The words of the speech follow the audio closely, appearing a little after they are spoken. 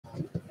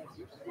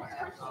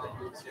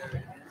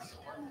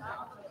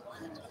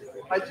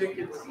Hi,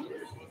 Jenkins.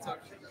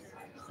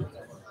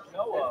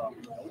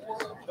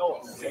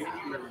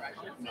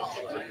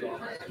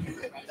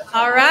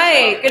 All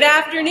right, good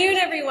afternoon,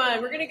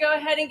 everyone. We're going to go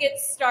ahead and get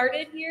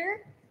started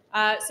here.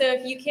 So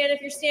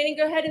if you're standing,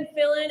 go ahead and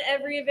fill in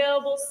every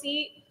available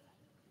seat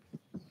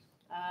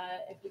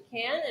if we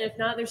can. And if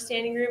not, there's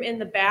standing room in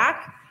the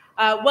back.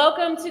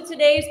 Welcome to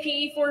today's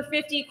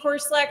PE450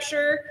 course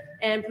lecture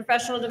and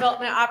professional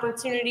development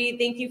opportunity.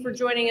 Thank you for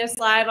joining us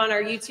live on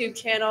our YouTube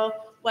channel,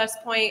 West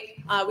Point.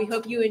 We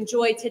hope you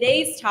enjoy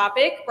today's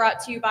topic, brought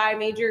to you by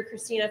Major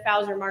Kristina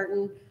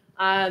Fauser-Martin.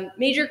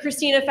 Major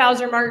Kristina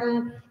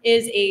Fauser-Martin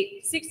is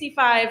a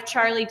 65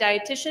 Charlie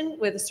dietitian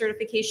with a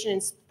certification in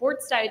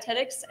sports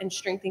dietetics and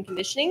strength and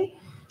conditioning.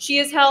 She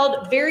has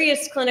held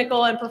various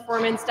clinical and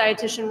performance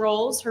dietitian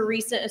roles. Her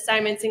recent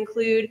assignments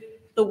include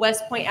the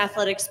West Point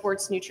Athletic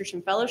Sports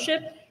Nutrition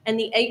Fellowship and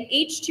the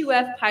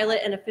H2F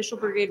pilot and official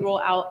brigade role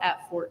out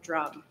at Fort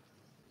Drum.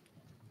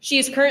 She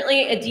is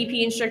currently a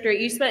DP instructor at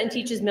USMA and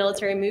teaches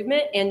military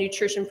movement and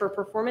nutrition for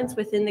performance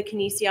within the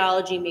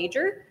kinesiology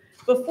major.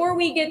 Before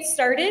we get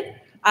started,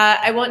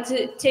 I want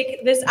to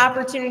take this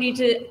opportunity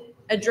to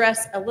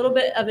address a little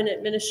bit of an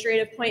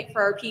administrative point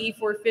for our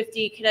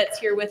PE450 cadets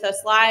here with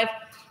us live.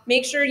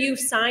 Make sure you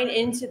sign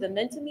into the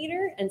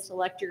Mentimeter and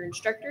select your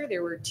instructor.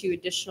 There were 2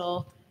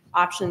 additional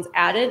options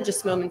added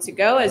just moments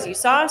ago, as you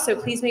saw. So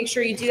please make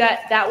sure you do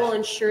that. That will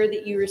ensure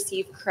that you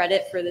receive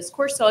credit for this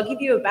course. So I'll give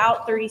you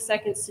about 30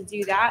 seconds to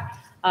do that,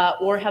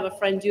 or have a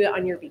friend do it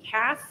on your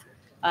behalf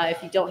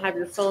if you don't have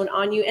your phone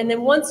on you. And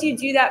then once you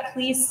do that,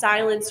 please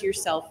silence your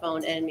cell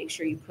phone and make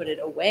sure you put it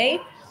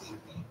away.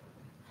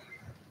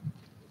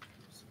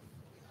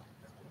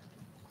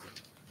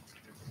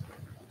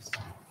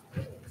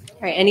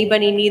 All right,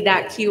 anybody need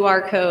that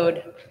QR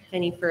code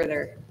any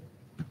further?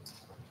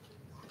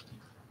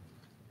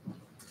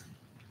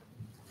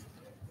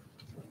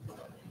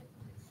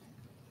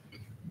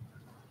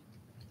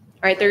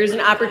 All right, there is an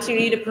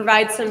opportunity to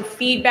provide some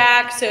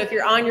feedback. So if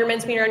you're on your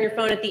Mentimeter on your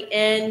phone at the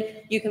end,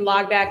 you can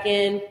log back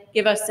in,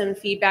 give us some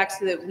feedback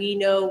so that we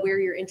know where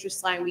your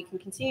interests lie and we can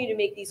continue to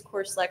make these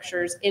course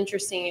lectures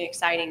interesting and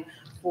exciting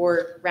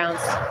for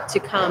rounds to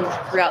come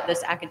throughout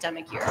this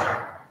academic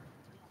year.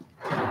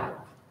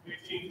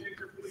 Take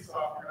your police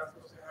off. You're not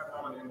supposed to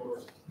have one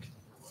indoors.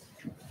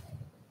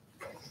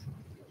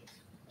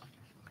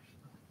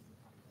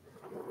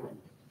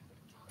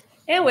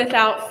 And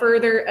without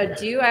further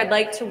ado, I'd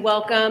like to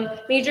welcome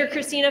Major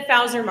Kristina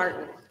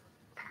Fauser-Martin.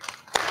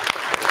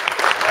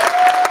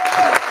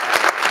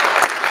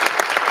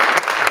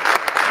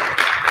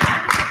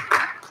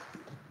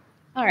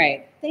 All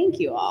right, thank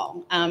you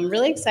all. I'm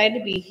really excited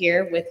to be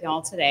here with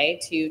y'all today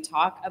to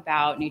talk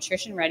about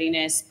nutrition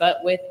readiness, but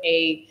with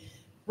a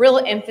real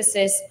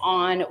emphasis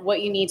on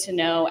what you need to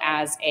know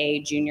as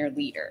a junior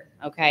leader,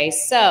 okay?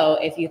 So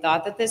if you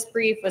thought that this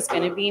brief was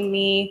gonna be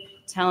me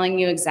telling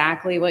you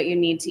exactly what you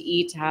need to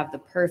eat to have the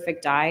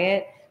perfect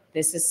diet,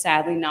 this is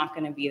sadly not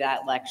gonna be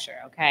that lecture,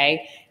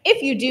 okay?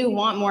 If you do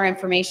want more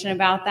information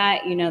about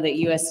that, you know that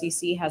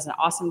USCC has an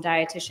awesome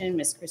dietitian,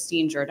 Miss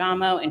Christine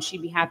Giordano, and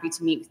she'd be happy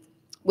to meet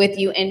with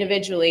you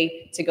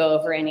individually to go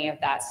over any of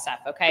that stuff,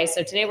 okay?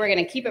 So today we're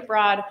gonna keep it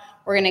broad.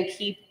 We're gonna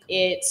keep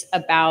it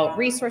about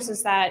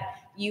resources that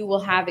you will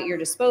have at your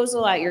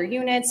disposal at your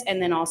units,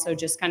 and then also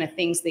just kind of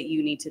things that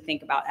you need to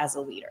think about as a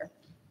leader.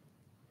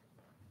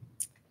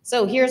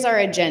 So here's our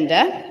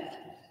agenda.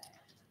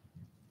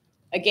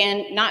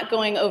 Again, not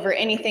going over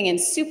anything in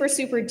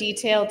super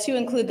detail to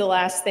include the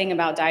last thing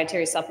about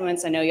dietary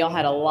supplements. I know y'all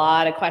had a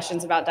lot of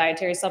questions about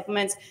dietary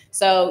supplements.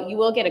 So you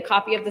will get a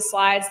copy of the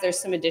slides. There's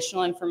some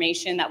additional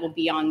information that will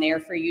be on there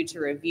for you to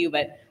review,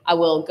 but I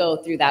will go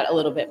through that a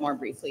little bit more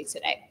briefly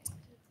today.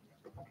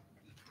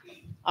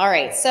 All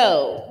right,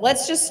 so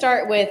let's just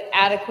start with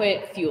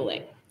adequate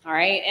fueling. All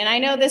right, and I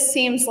know this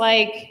seems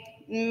like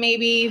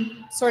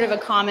maybe sort of a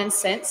common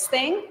sense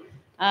thing.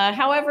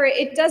 However,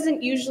 it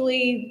doesn't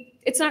usually,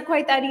 it's not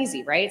quite that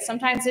easy, right?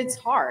 Sometimes it's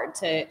hard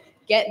to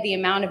get the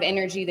amount of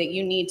energy that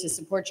you need to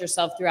support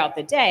yourself throughout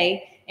the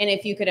day. And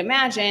if you could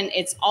imagine,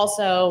 it's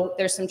also,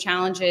 there's some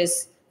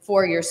challenges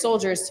for your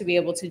soldiers to be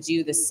able to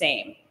do the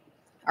same.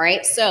 All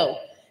right, so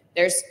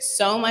there's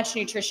so much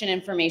nutrition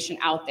information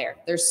out there.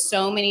 There's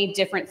so many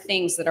different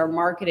things that are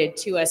marketed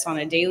to us on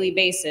a daily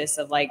basis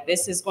of like,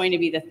 this is going to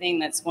be the thing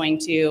that's going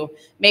to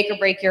make or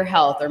break your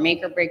health or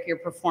make or break your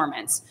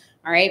performance.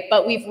 All right,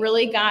 but we've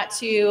really got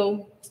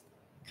to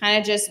kind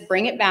of just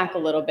bring it back a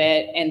little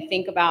bit and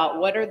think about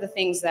what are the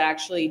things that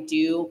actually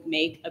do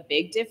make a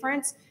big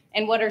difference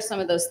and what are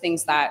some of those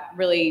things that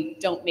really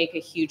don't make a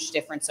huge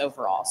difference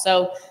overall.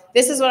 So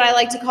this is what I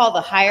like to call the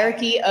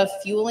hierarchy of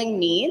fueling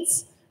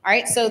needs. All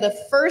right, so the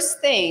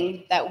first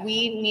thing that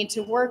we need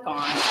to work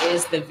on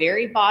is the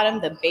very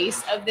bottom, the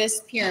base of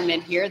this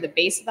pyramid here, the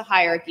base of the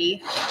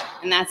hierarchy,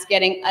 and that's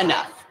getting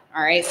enough.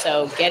 All right,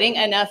 so getting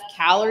enough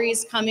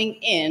calories coming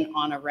in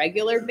on a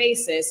regular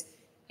basis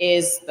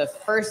is the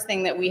first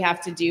thing that we have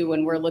to do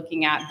when we're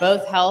looking at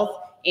both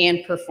health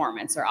and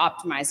performance or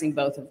optimizing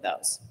both of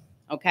those.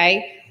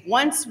 okay?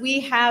 Once we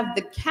have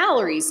the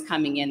calories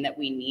coming in that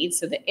we need,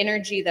 so the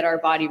energy that our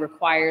body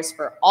requires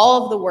for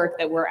all of the work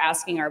that we're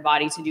asking our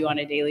body to do on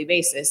a daily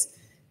basis,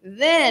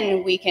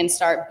 then we can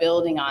start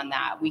building on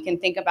that. We can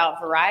think about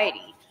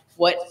variety.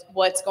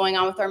 What's going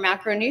on with our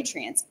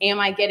macronutrients? Am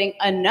I getting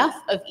enough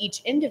of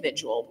each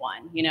individual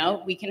one? You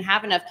know, we can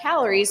have enough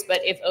calories,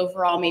 but if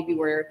overall maybe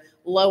we're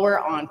lower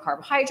on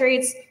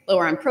carbohydrates,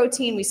 lower on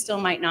protein, we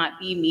still might not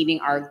be meeting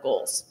our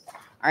goals.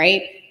 All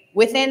right.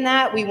 Within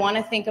that, we want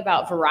to think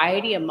about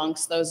variety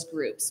amongst those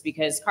groups,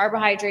 because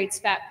carbohydrates,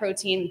 fat,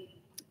 protein,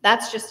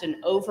 that's just an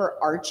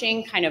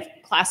overarching kind of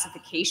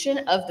classification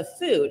of the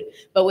food.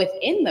 But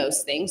within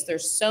those things,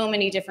 there's so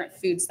many different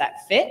foods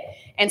that fit.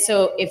 And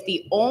so if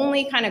the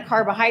only kind of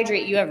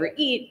carbohydrate you ever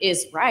eat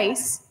is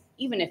rice,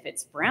 even if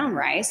it's brown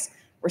rice,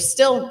 we're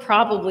still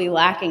probably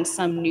lacking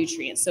some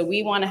nutrients. So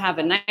we want to have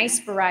a nice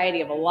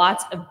variety of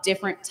lots of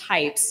different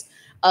types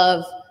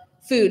of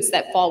foods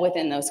that fall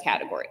within those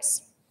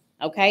categories.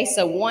 Okay,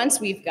 so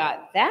once we've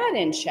got that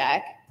in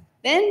check,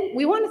 then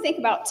we want to think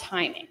about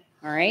timing,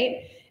 all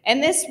right?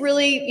 And this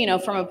really, you know,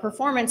 from a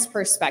performance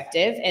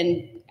perspective,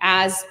 and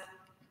as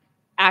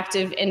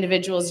active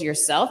individuals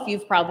yourself,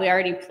 you've probably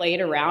already played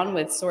around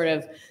with sort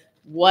of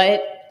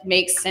what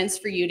makes sense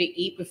for you to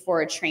eat before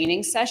a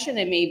training session.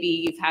 And maybe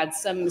you've had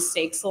some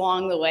mistakes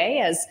along the way,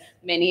 as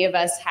many of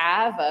us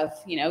have, of,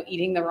 you know,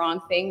 eating the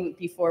wrong thing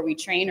before we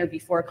train or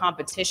before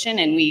competition,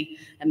 and we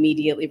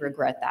immediately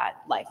regret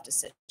that life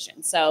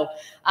decision. So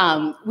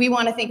we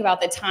want to think about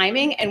the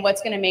timing and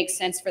what's going to make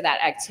sense for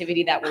that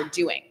activity that we're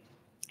doing.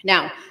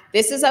 Now,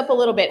 this is up a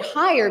little bit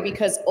higher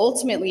because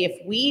ultimately,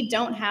 if we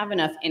don't have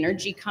enough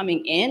energy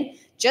coming in,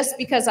 just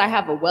because I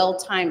have a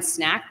well-timed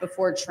snack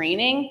before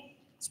training,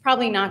 it's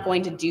probably not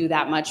going to do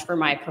that much for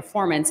my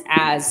performance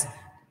as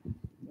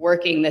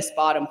working this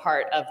bottom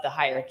part of the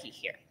hierarchy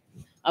here.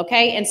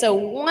 Okay, and so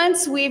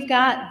once we've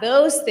got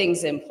those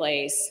things in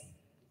place,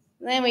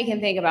 then we can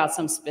think about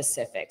some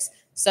specifics.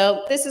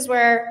 So this is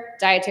where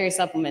dietary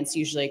supplements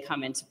usually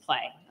come into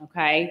play,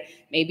 okay?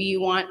 Maybe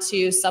you want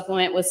to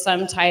supplement with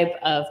some type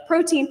of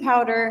protein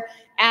powder,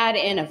 add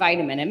in a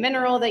vitamin and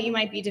mineral that you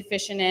might be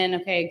deficient in,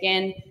 okay?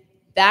 Again,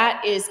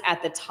 that is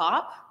at the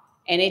top,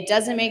 and it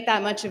doesn't make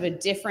that much of a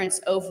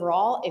difference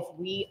overall if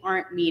we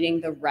aren't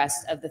meeting the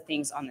rest of the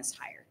things on this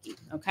hierarchy,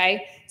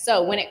 okay?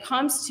 So when it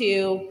comes to,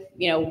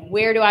 you know,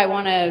 where do I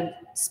want to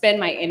spend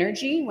my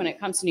energy when it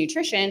comes to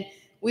nutrition,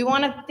 we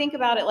want to think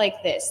about it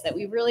like this, that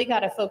we really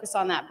got to focus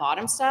on that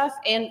bottom stuff.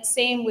 And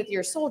same with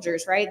your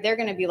soldiers, right? They're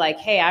going to be like,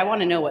 hey, I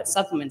want to know what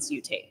supplements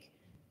you take.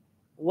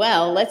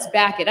 Well, let's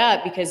back it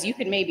up, because you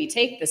could maybe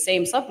take the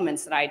same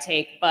supplements that I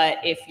take, but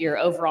if you're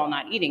overall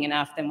not eating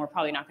enough, then we're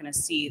probably not going to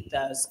see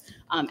those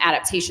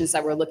adaptations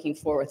that we're looking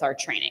for with our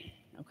training,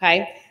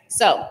 okay?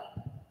 So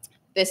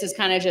this is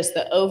kind of just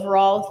the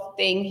overall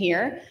thing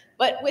here,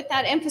 but with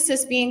that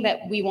emphasis being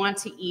that we want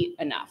to eat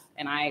enough,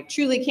 and I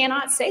truly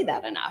cannot say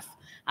that enough.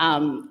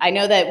 I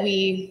know that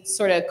we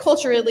sort of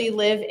culturally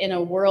live in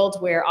a world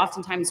where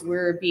oftentimes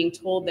we're being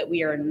told that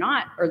we are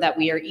not, or that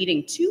we are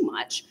eating too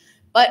much.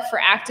 But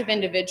for active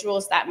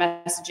individuals, that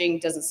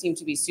messaging doesn't seem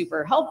to be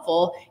super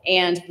helpful.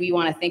 And we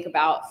want to think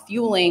about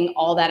fueling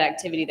all that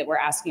activity that we're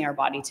asking our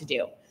body to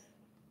do.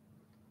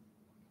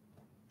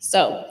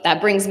 So that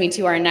brings me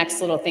to our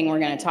next little thing we're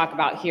going to talk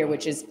about here,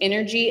 which is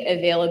energy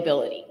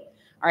availability.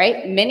 All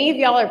right. Many of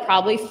y'all are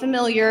probably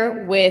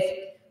familiar with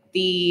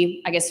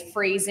the, I guess,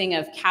 phrasing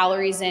of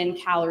calories in,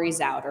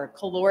 calories out, or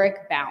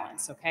caloric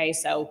balance, okay?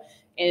 So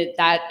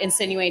that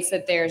insinuates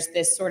that there's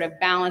this sort of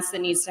balance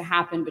that needs to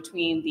happen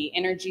between the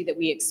energy that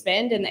we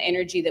expend and the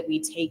energy that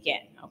we take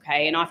in,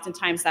 okay? And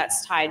oftentimes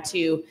that's tied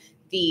to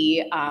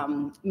the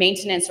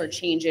maintenance or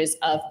changes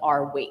of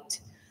our weight.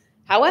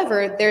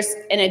 However, there's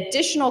an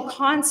additional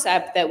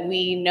concept that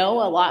we know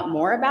a lot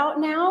more about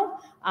now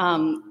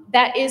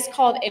that is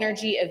called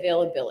energy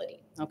availability.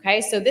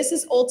 Okay, so this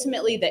is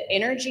ultimately the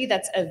energy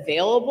that's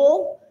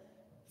available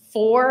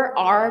for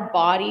our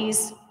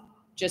body's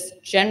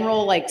just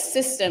general like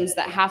systems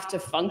that have to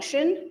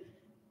function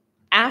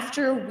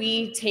after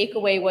we take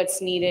away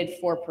what's needed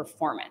for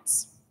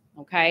performance.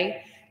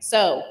 Okay,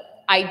 so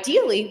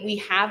ideally we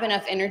have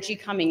enough energy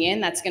coming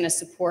in that's going to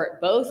support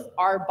both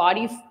our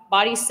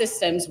body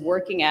systems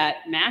working at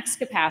max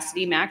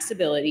capacity, max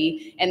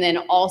ability, and then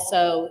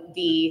also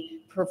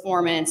the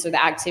performance or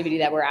the activity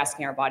that we're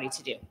asking our body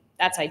to do.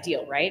 That's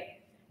ideal, right?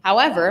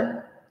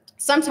 However,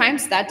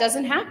 sometimes that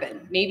doesn't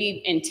happen.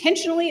 Maybe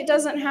intentionally it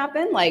doesn't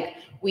happen. Like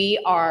we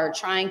are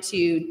trying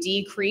to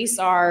decrease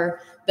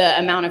the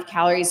amount of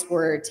calories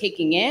we're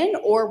taking in,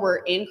 or we're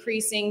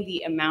increasing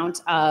the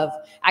amount of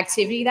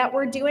activity that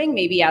we're doing,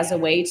 maybe as a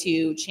way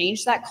to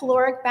change that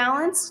caloric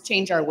balance,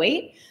 change our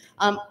weight.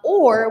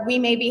 Or we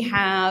maybe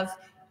have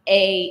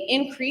an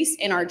increase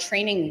in our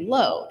training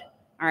load.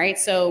 All right,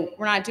 so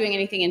we're not doing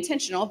anything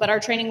intentional, but our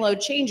training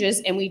load changes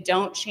and we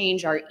don't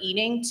change our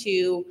eating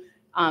to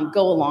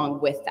go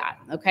along with that.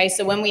 Okay,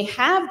 so when we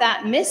have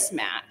that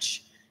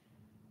mismatch,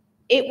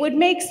 it would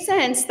make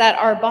sense that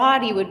our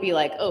body would be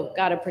like, oh,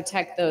 got to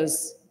protect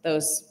those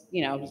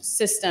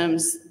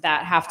systems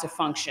that have to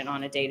function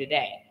on a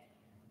day-to-day.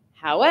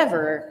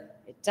 However,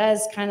 it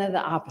does kind of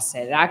the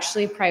opposite. It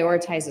actually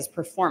prioritizes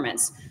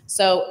performance.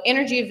 So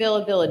energy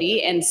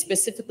availability, and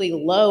specifically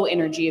low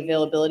energy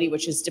availability,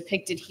 which is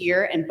depicted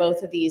here in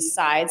both of these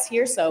sides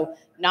here. So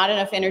not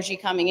enough energy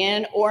coming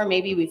in, or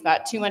maybe we've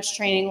got too much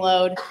training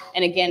load,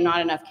 and again, not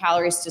enough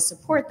calories to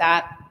support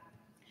that.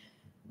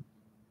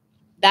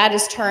 That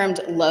is termed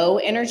low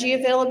energy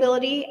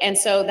availability. And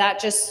so that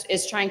just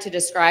is trying to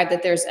describe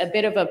that there's a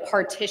bit of a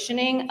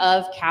partitioning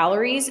of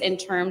calories in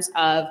terms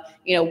of,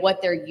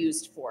 what they're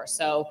used for.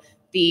 So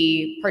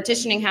the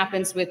partitioning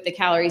happens with the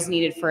calories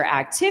needed for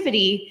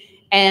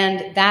activity,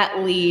 and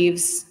that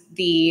leaves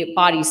the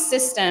body's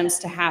systems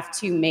to have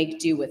to make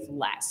do with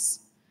less.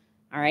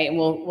 All right, and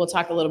we'll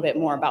talk a little bit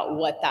more about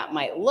what that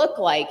might look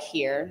like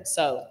here.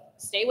 So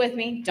stay with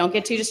me. Don't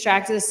get too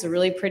distracted. This is a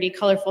really pretty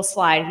colorful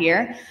slide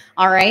here.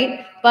 All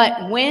right.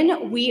 But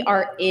when we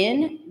are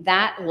in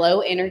that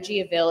low energy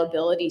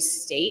availability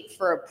state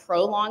for a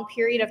prolonged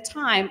period of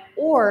time,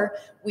 or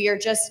we are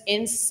just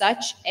in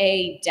such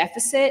a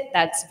deficit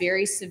that's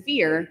very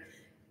severe,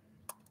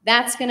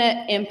 that's going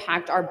to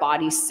impact our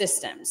body's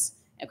systems.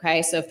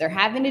 Okay. So if they're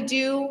having to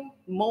do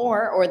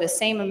more or the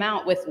same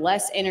amount with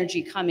less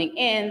energy coming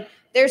in,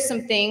 there's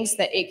some things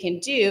that it can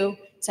do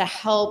to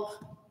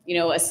help.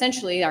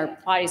 Essentially our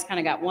body's kind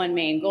of got one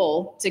main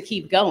goal, to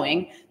keep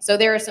going. So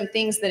there are some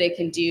things that it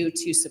can do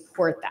to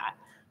support that.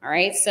 All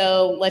right.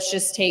 So let's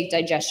just take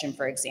digestion,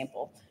 for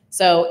example.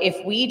 So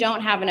if we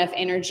don't have enough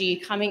energy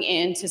coming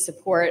in to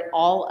support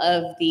all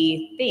of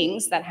the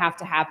things that have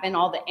to happen,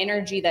 all the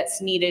energy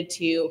that's needed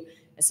to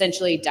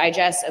essentially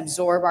digest,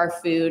 absorb our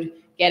food,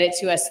 get it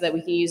to us so that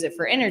we can use it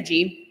for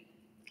energy,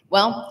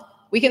 well,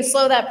 we can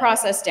slow that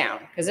process down,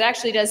 because it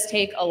actually does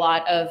take a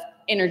lot of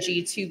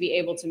energy to be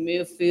able to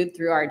move food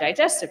through our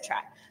digestive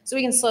tract. So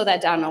we can slow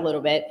that down a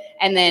little bit.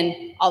 And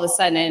then all of a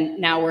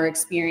sudden, now we're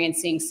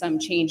experiencing some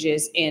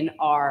changes in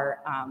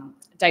our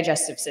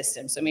digestive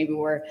system. So maybe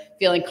we're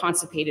feeling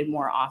constipated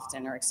more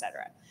often, or et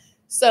cetera.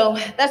 So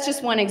that's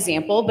just one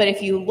example. But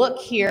if you look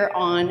here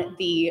on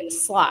the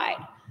slide,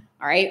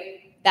 all right,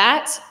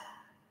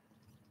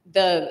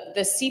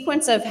 the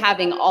sequence of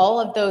having all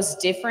of those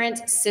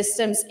different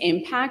systems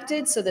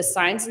impacted, so the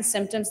signs and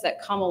symptoms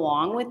that come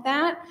along with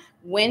that,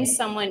 when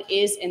someone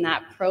is in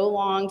that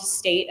prolonged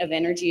state of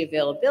energy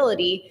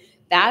availability,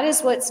 that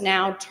is what's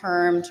now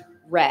termed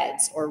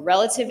REDS, or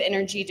relative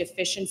energy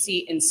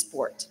deficiency in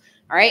sport.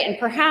 All right, and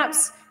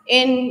perhaps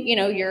in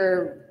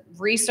your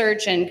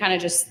research and kind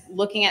of just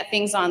looking at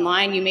things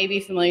online, you may be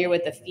familiar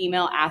with the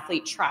female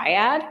athlete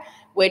triad,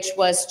 which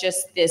was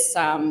just this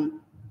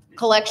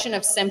collection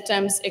of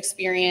symptoms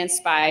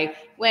experienced by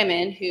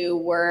women who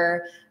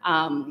were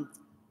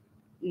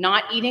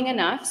not eating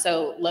enough,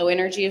 so low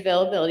energy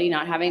availability,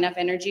 not having enough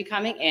energy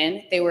coming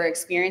in. They were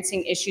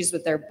experiencing issues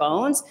with their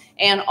bones,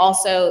 and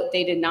also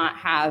they did not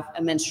have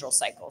a menstrual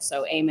cycle,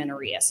 so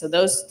amenorrhea. So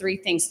those three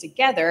things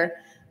together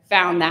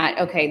found that,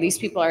 okay, these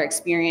people are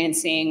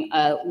experiencing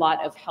a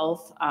lot of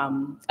health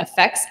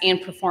effects and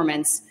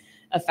performance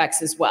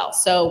effects as well.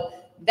 So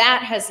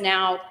that has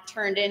now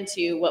turned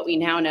into what we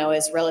now know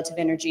as relative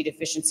energy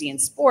deficiency in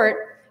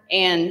sport.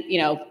 And,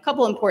 a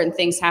couple important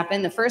things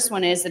happened. The first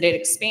one is that it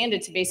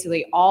expanded to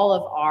basically all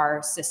of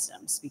our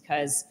systems,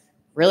 because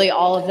really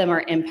all of them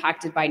are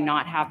impacted by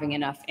not having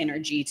enough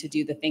energy to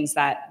do the things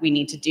that we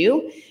need to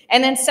do.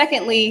 And then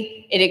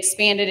secondly, it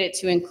expanded it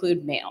to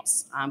include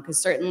males, because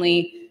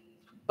certainly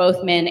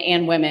both men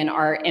and women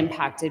are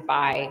impacted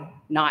by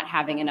not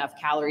having enough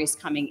calories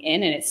coming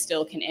in, and it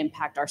still can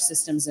impact our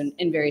systems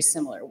in very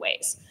similar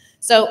ways.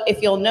 So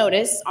if you'll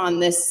notice on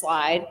this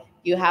slide,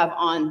 you have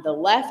on the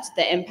left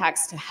the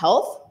impacts to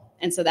health,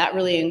 and so that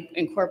really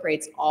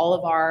incorporates all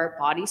of our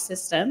body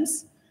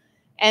systems.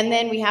 And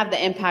then we have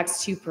the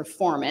impacts to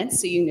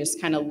performance, so you can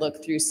just kind of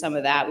look through some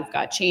of that. We've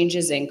got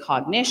changes in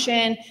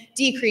cognition,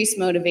 decreased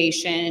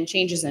motivation,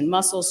 changes in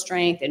muscle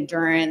strength,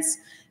 endurance.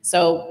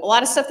 So a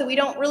lot of stuff that we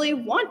don't really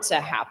want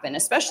to happen,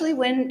 especially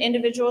when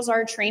individuals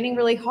are training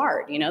really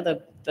hard.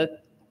 The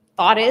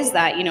thought is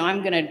that,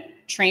 I'm going to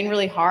train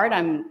really hard.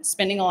 I'm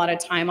spending a lot of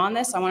time on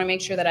this. I want to make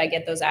sure that I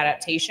get those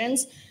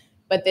adaptations,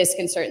 but this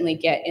can certainly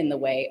get in the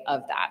way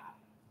of that.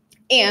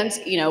 And,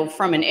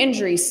 from an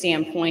injury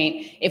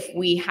standpoint, if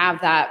we have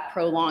that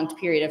prolonged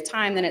period of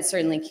time, then it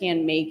certainly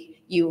can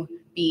make you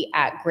be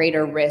at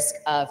greater risk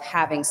of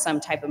having some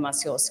type of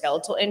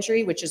musculoskeletal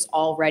injury, which is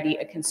already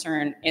a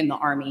concern in the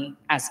Army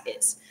as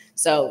is.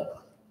 So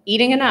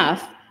eating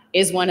enough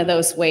is one of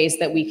those ways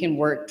that we can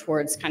work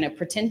towards kind of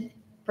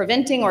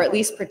preventing or at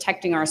least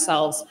protecting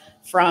ourselves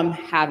from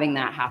having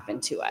that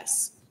happen to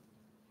us.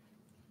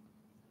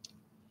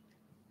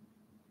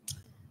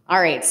 All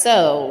right,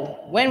 so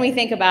when we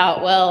think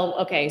about, well,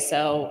 okay,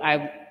 so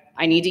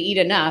I need to eat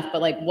enough,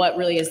 but what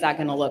really is that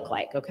gonna look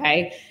like,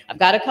 okay? I've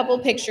got a couple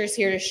pictures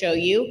here to show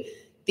you.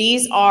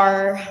 These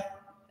are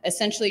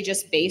essentially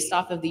just based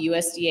off of the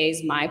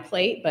USDA's My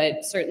Plate,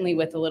 but certainly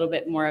with a little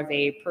bit more of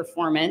a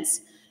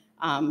performance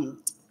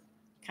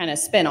kind of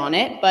spin on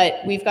it, but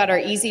we've got our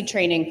easy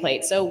training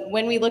plate. So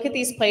when we look at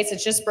these plates,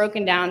 it's just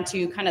broken down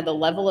to kind of the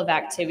level of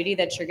activity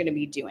that you're going to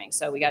be doing.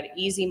 So we got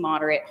easy,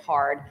 moderate,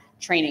 hard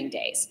training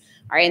days.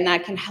 All right, and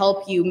that can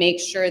help you make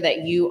sure that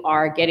you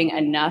are getting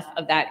enough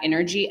of that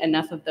energy,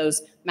 enough of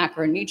those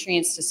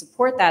macronutrients to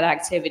support that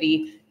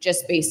activity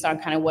just based on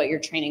kind of what your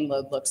training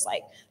load looks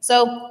like.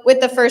 So with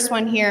the first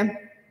one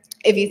here,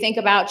 if you think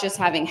about just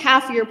having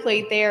half of your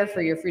plate there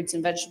for your fruits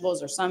and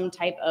vegetables or some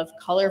type of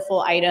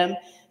colorful item,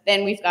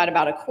 then we've got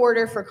about a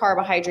quarter for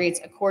carbohydrates,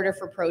 a quarter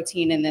for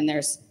protein, and then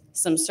there's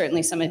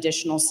certainly some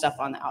additional stuff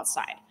on the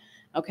outside.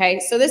 Okay,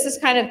 so this is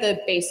kind of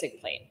the basic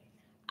plate.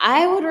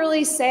 I would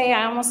really say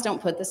I almost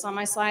don't put this on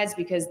my slides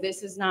because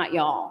this is not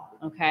y'all,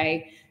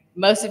 okay?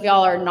 Most of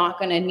y'all are not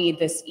gonna need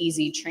this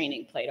easy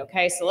training plate,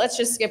 okay? So let's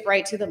just skip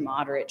right to the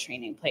moderate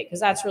training plate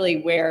because that's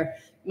really where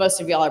most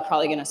of y'all are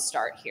probably gonna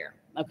start here,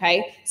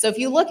 okay? So if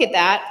you look at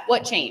that,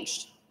 what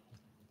changed?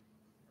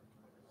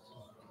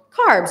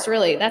 Carbs,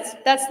 really,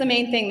 that's the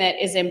main thing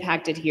that is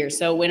impacted here.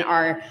 So when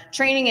our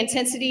training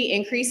intensity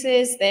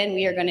increases, then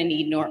we are going to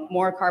need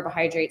more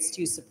carbohydrates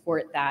to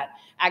support that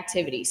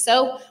activity.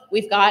 So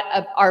we've got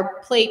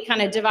our plate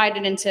kind of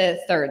divided into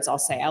thirds, I'll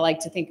say. I like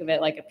to think of it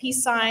like a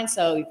peace sign.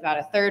 So you've got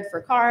a third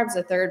for carbs,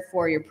 a third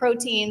for your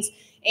proteins,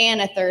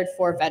 and a third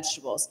for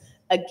vegetables.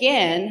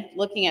 Again,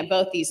 looking at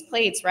both these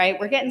plates, right,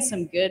 we're getting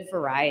some good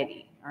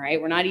variety, all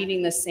right? We're not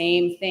eating the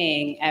same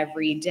thing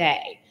every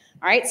day.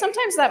 All right,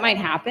 sometimes that might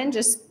happen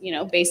just,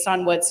 based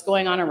on what's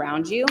going on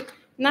around you,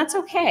 and that's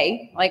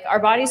okay. Like our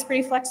body's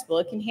pretty flexible,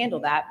 it can handle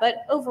that. But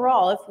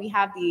overall, if we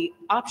have the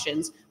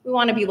options, we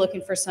want to be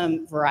looking for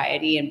some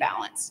variety and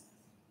balance.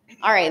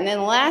 All right, and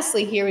then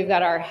lastly here, we've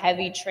got our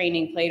heavy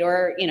training plate,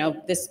 or,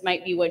 this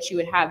might be what you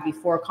would have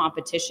before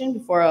competition,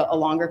 before a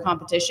longer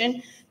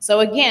competition.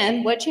 So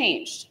again, what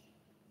changed?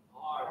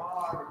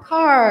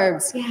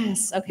 Carbs,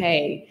 yes,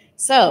 okay.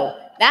 So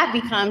that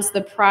becomes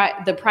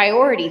the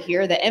priority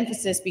here. The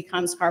emphasis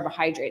becomes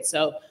carbohydrates.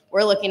 So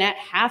we're looking at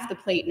half the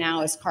plate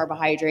now is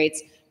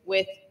carbohydrates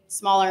with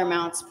smaller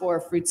amounts for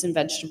fruits and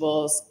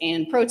vegetables,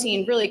 and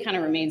protein really kind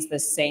of remains the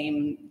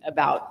same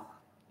about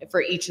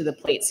for each of the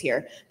plates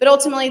here. But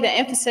ultimately the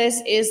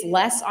emphasis is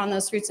less on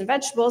those fruits and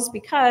vegetables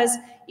because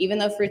even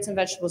though fruits and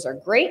vegetables are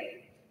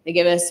great, they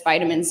give us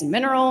vitamins and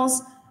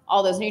minerals,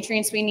 all those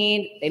nutrients we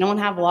need, they don't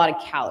have a lot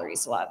of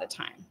calories a lot of the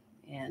time.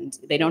 And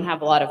they don't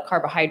have a lot of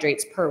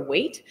carbohydrates per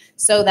weight.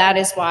 So that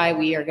is why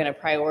we are going to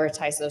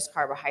prioritize those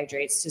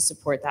carbohydrates to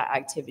support that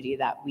activity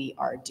that we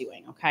are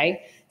doing,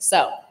 okay?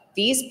 So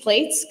these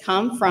plates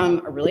come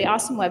from a really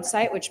awesome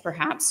website, which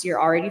perhaps you're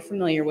already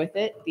familiar with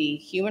it, the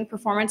Human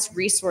Performance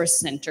Resource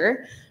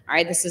Center. All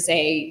right, this is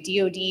a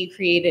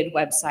DoD-created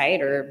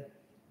website or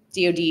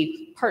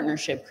DoD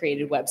partnership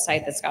created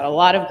website that's got a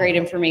lot of great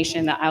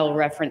information that I will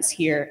reference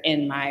here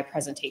in my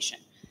presentation.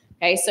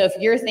 Okay, so if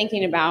you're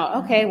thinking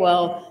about, okay,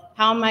 well,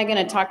 how am I going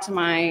to talk to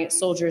my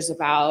soldiers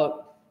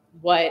about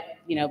what,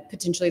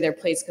 potentially their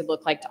plates could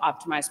look like to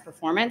optimize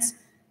performance?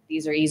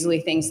 These are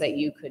easily things that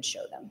you could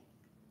show them.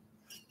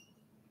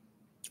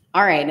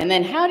 All right, and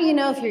then how do you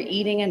know if you're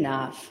eating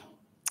enough?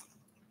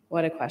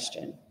 What a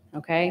question,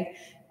 okay?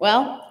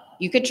 Well,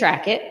 you could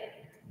track it,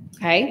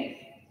 okay?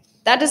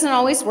 That doesn't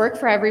always work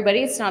for everybody.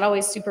 It's not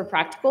always super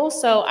practical.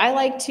 So I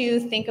like to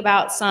think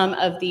about some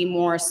of the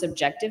more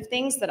subjective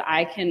things that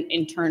I can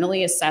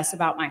internally assess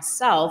about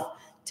myself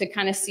to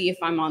kind of see if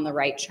I'm on the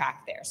right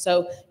track there.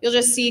 So you'll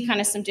just see kind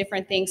of some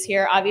different things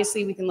here.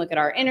 Obviously, we can look at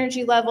our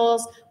energy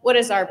levels. What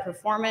is our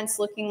performance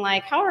looking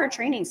like? How are our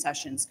training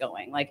sessions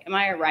going? Like, am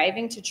I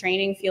arriving to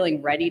training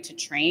feeling ready to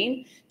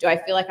train? Do I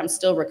feel like I'm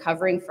still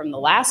recovering from the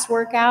last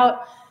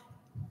workout?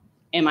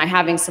 Am I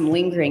having some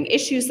lingering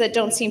issues that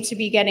don't seem to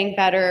be getting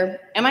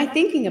better? Am I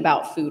thinking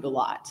about food a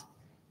lot?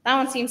 That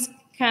one seems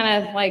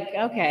kind of like,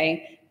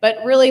 okay. But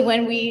really,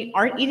 when we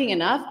aren't eating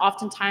enough,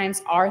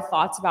 oftentimes our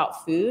thoughts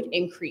about food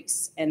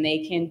increase and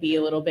they can be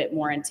a little bit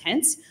more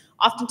intense.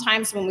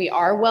 Oftentimes when we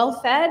are well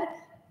fed,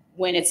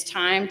 when it's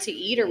time to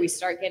eat or we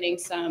start getting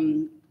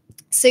some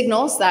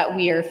signals that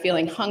we are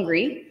feeling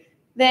hungry,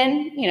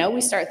 then, we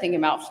start thinking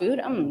about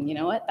food. You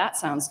know what? That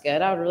sounds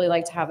good. I would really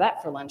like to have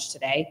that for lunch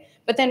today.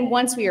 But then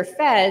once we are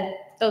fed,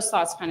 those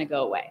thoughts kind of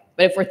go away.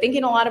 But if we're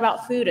thinking a lot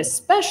about food,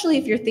 especially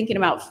if you're thinking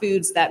about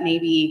foods that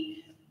maybe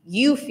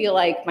you feel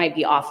like might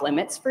be off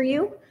limits for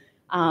you,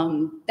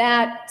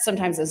 that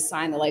sometimes is a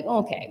sign that like,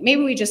 okay,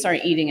 maybe we just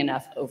aren't eating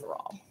enough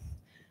overall.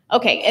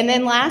 Okay, and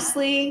then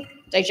lastly,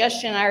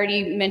 digestion. I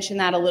already mentioned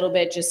that a little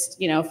bit, just,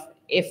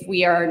 if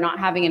we are not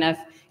having enough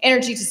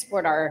energy to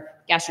support our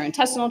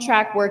gastrointestinal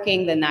tract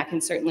working, then that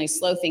can certainly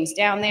slow things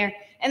down there.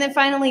 And then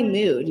finally,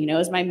 mood.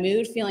 Is my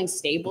mood feeling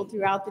stable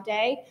throughout the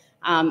day?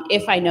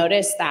 If I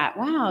notice that,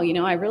 wow,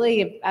 I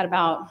really, at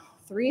about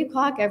 3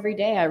 o'clock every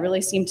day, I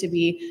really seem to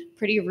be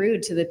pretty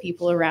rude to the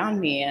people around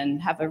me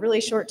and have a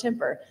really short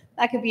temper,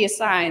 that could be a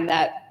sign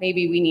that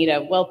maybe we need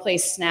a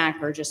well-placed snack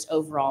or just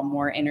overall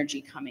more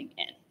energy coming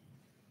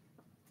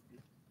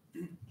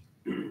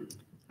in.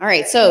 All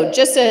right, so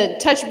just to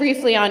touch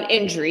briefly on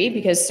injury,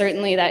 because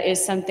certainly that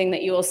is something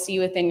that you will see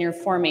within your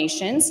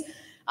formations.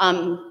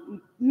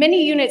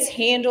 Many units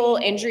handle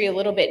injury a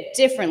little bit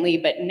differently,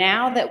 but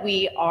now that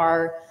we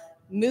are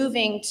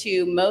moving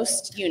to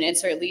most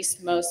units, or at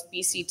least most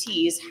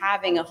BCTs,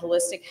 having a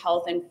holistic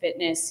health and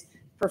fitness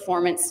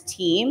performance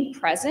team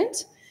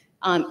present,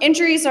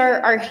 injuries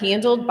are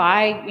handled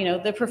by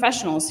the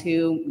professionals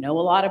who know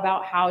a lot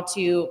about how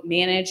to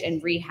manage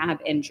and rehab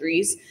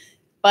injuries.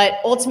 But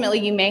ultimately,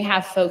 you may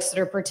have folks that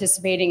are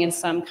participating in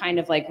some kind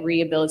of like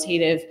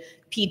rehabilitative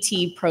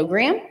PT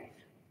program.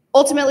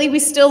 Ultimately, we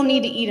still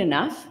need to eat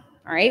enough.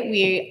 All right,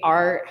 we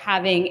are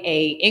having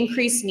a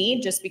increased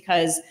need just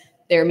because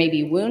there may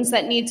be wounds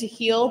that need to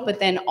heal, but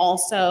then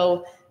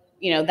also,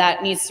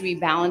 that needs to be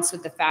balanced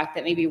with the fact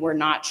that maybe we're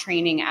not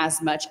training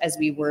as much as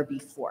we were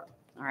before.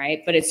 All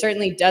right, but it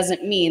certainly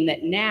doesn't mean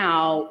that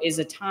now is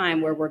a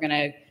time where we're going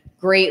to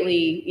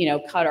greatly,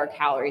 cut our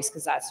calories,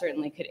 because that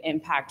certainly could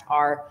impact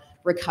our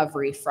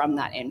recovery from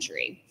that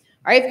injury.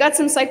 All right, we've got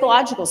some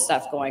psychological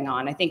stuff going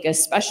on. I think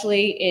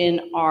especially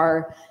in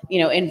our,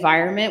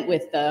 environment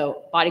with the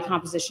body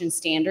composition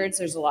standards,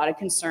 there's a lot of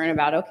concern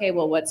about, okay,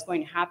 well, what's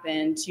going to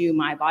happen to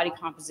my body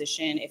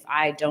composition if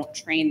I don't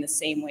train the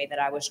same way that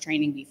I was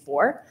training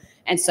before?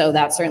 And so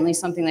that's certainly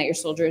something that your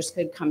soldiers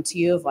could come to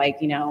you of like,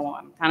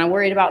 I'm kind of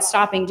worried about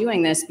stopping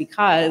doing this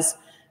because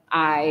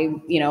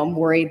I'm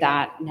worried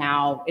that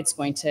now it's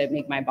going to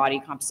make my body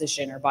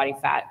composition or body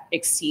fat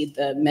exceed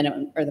the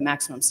minimum or the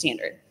maximum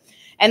standard.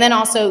 And then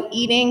also,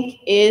 eating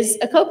is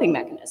a coping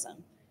mechanism.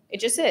 It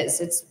just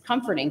is. It's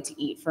comforting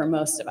to eat for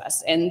most of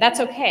us. And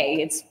that's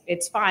okay.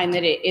 It's fine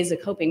that it is a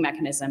coping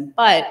mechanism,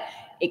 but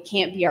it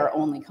can't be our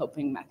only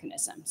coping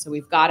mechanism. So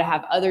we've got to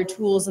have other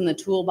tools in the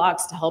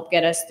toolbox to help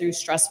get us through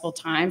stressful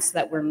times so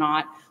that we're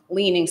not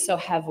leaning so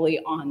heavily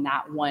on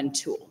that one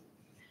tool.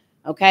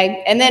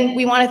 Okay? And then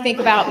we want to think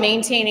about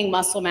maintaining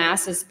muscle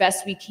mass as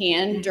best we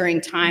can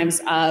during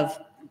times of,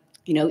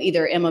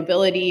 either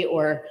immobility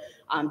or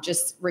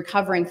just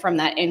recovering from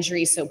that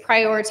injury. So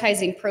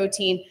prioritizing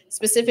protein,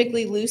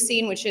 specifically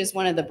leucine, which is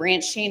one of the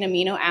branched chain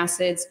amino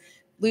acids.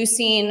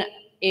 Leucine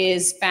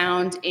is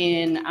found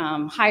in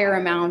higher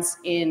amounts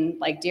in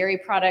like dairy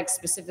products,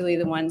 specifically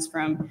the ones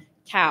from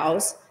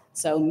cows.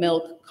 So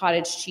milk,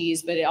 cottage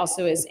cheese, but it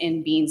also is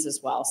in beans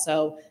as well.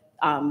 So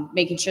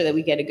making sure that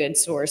we get a good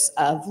source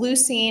of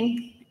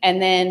leucine,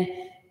 and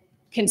then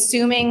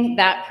consuming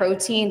that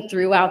protein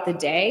throughout the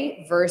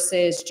day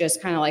versus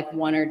just kind of like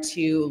one or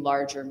two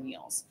larger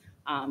meals.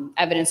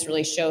 Evidence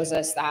really shows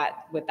us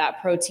that with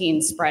that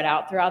protein spread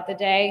out throughout the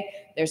day,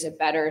 there's a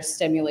better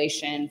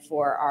stimulation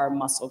for our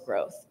muscle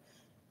growth.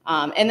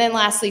 And then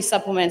lastly,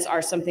 supplements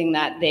are something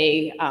that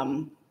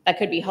that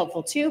could be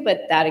helpful too,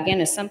 but that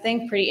again is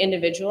something pretty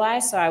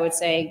individualized. So I would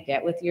say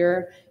get with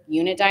your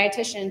unit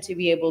dietitian to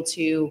be able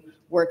to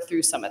work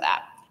through some of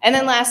that. And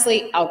then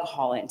lastly,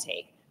 alcohol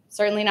intake.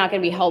 Certainly not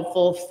going to be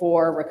helpful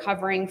for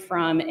recovering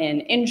from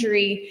an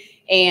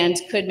injury and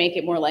could make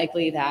it more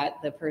likely that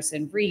the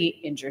person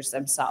re-injures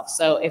themselves.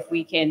 So if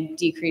we can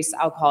decrease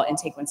alcohol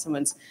intake when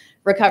someone's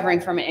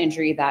recovering from an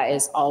injury, that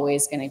is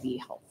always going to be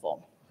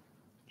helpful.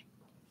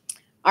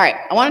 All right,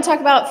 I want to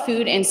talk about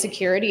food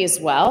insecurity as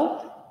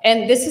well.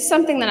 And this is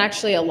something that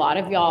actually a lot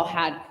of y'all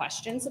had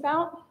questions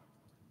about.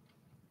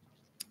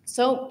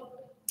 So,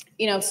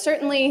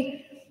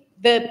 certainly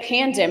the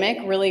pandemic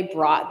really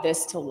brought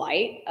this to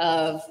light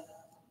of,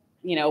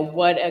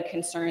 what a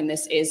concern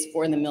this is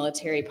for the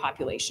military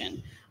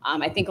population.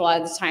 I think a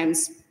lot of the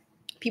times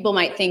people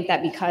might think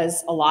that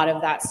because a lot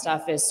of that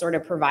stuff is sort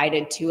of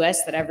provided to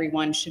us that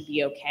everyone should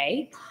be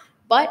okay,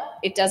 but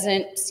it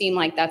doesn't seem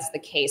like that's the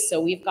case.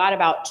 So we've got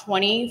about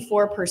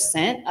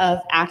 24% of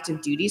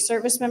active duty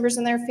service members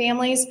and their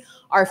families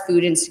are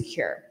food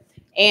insecure.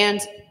 And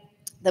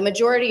the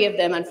majority of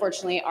them,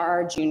 unfortunately,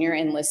 are junior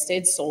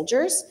enlisted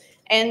soldiers.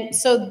 And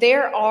so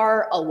there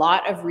are a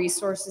lot of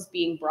resources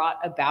being brought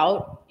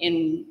about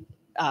in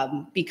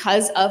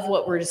because of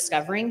what we're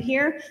discovering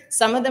here.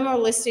 Some of them are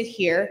listed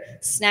here.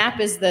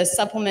 SNAP is the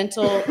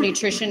Supplemental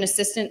Nutrition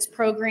Assistance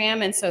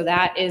Program. And so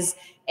that is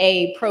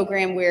a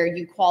program where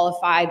you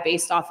qualify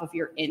based off of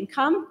your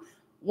income.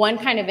 One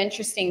kind of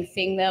interesting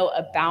thing, though,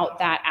 about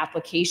that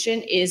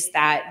application is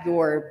that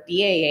your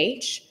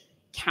BAH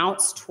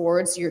counts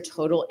towards your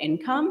total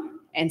income.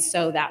 And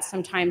so that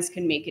sometimes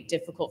can make it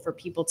difficult for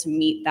people to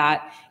meet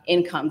that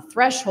income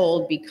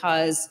threshold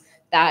because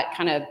that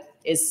kind of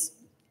is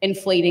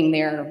inflating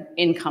their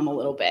income a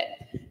little bit.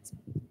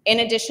 In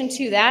addition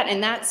to that,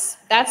 and that's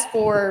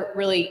for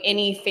really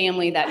any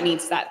family that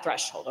meets that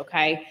threshold,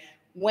 okay?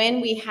 When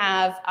we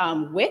have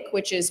WIC,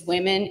 which is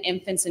women,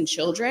 infants, and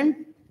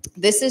children,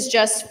 this is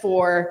just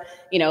for,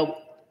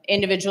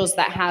 individuals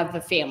that have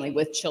a family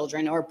with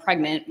children or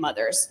pregnant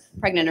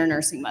or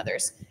nursing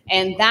mothers.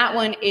 And that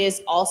one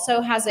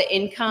also has an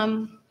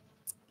income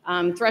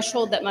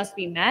threshold that must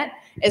be met,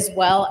 as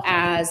well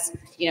as,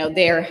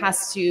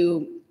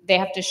 they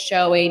have to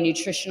show a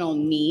nutritional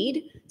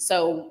need.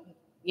 So,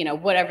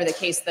 whatever the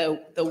case, the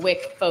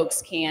WIC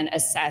folks can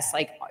assess,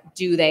 like,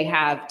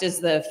 does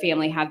the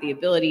family have the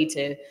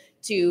ability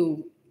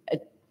to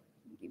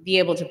be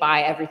able to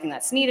buy everything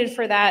that's needed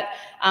for that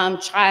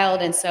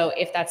child. And so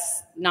if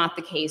that's not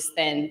the case,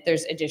 then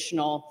there's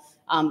additional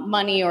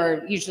money,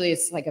 or usually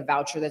it's like a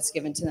voucher that's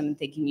given to them that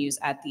they can use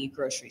at the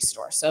grocery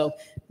store. So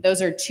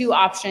those are two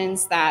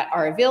options that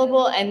are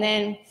available. And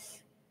then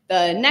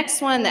the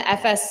next one, the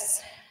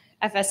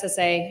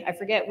FSSA, I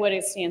forget what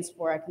it stands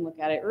for. I can look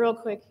at it real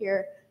quick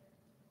here.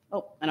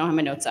 Oh, I don't have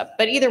my notes up.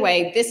 But either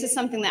way, this is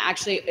something that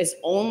actually is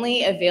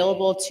only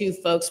available to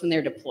folks when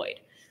they're deployed.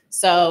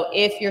 So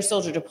if your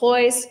soldier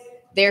deploys,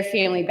 their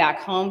family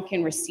back home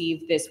can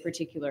receive this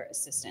particular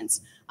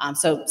assistance.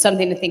 So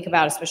something to think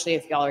about, especially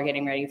if y'all are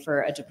getting ready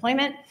for a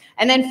deployment.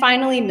 And then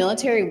finally,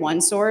 Military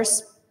One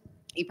Source.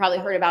 You probably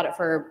heard about it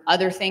for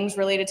other things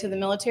related to the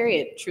military.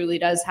 It truly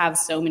does have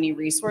so many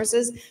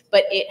resources,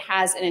 but it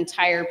has an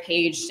entire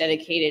page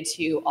dedicated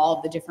to all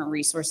of the different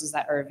resources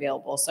that are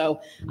available.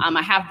 So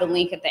I have the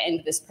link at the end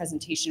of this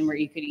presentation where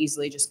you could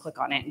easily just click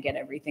on it and get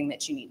everything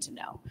that you need to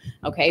know.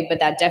 Okay, but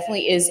that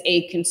definitely is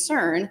a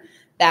concern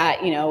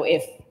that, you know,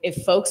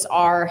 if folks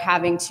are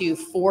having to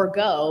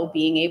forego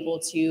being able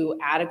to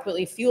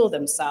adequately fuel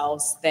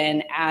themselves,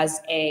 then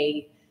as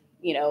a,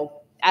 you know,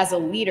 as a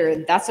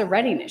leader, that's a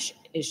readiness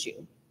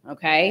issue,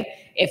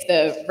 okay? If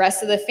the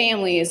rest of the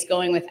family is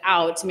going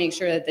without to make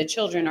sure that the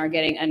children are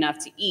getting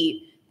enough to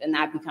eat, then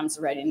that becomes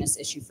a readiness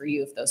issue for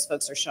you. If those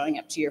folks are showing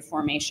up to your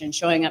formation,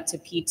 showing up to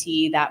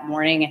PT that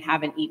morning and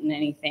haven't eaten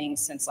anything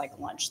since like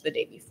lunch the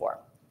day before,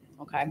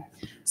 okay?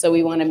 So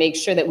we wanna make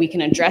sure that we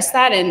can address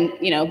that, and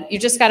you know, you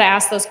just gotta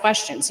ask those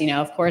questions. You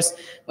know, of course,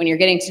 when you're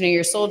getting to know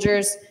your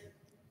soldiers,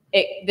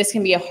 this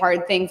can be a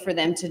hard thing for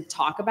them to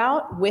talk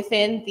about.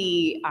 Within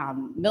the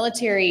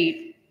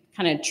military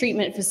kind of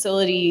treatment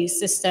facility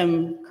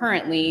system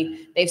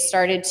currently, they've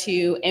started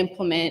to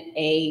implement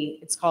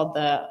it's called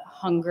the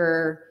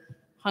hunger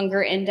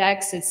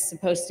index. It's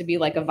supposed to be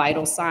like a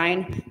vital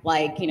sign,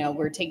 like, you know,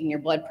 we're taking your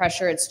blood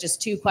pressure. It's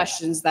just 2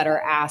 questions that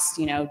are asked.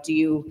 You know,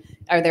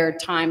 are there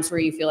times where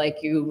you feel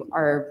like you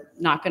are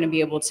not going to be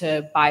able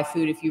to buy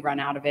food if you run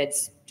out of it?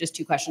 It's just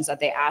 2 questions that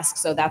they ask.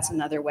 So that's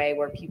another way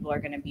where people are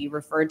going to be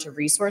referred to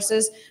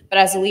resources. But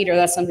as a leader,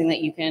 that's something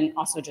that you can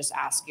also just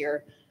ask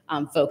your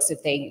folks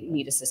if they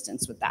need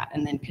assistance with that,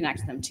 and then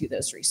connect them to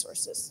those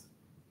resources.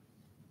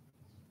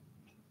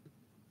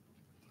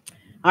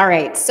 All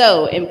right,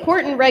 so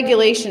important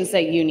regulations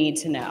that you need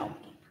to know.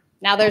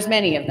 Now, there's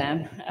many of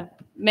them.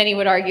 Many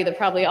would argue that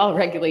probably all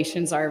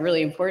regulations are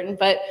really important,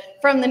 but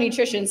from the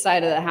nutrition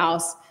side of the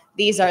house,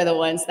 these are the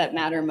ones that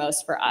matter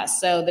most for us.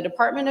 So the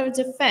Department of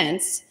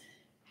Defense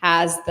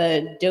has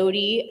the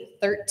DODI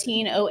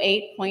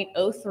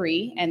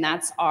 1308.03, and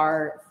that's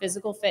our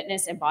physical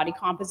fitness and body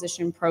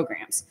composition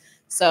programs.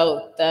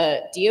 So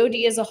the DOD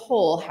as a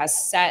whole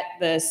has set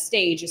the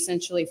stage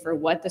essentially for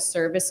what the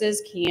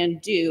services can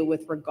do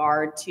with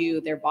regard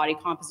to their body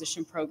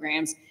composition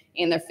programs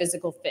and their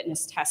physical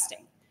fitness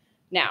testing.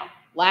 Now,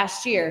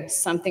 last year,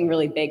 something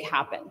really big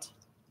happened.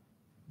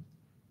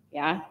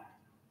 Yeah?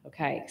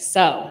 Okay,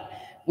 so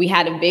we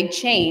had a big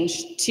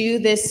change to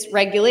this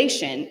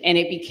regulation, and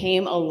it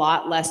became a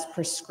lot less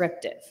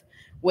prescriptive,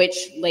 which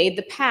laid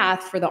the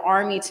path for the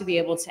Army to be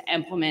able to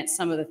implement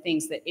some of the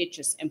things that it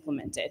just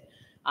implemented.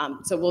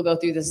 So we'll go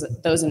through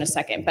those in a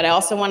second. But I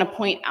also want to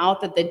point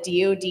out that the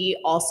DOD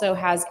also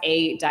has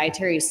a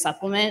dietary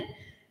supplement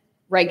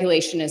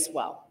regulation as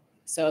well.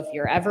 So if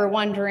you're ever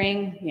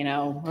wondering, you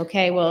know,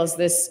 okay, well, is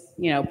this,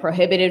 you know,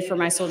 prohibited for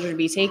my soldier to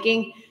be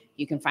taking?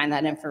 You can find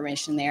that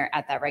information there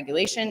at that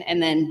regulation.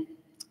 And then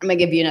I'm gonna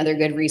give you another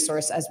good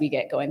resource as we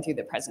get going through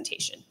the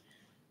presentation.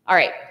 All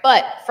right,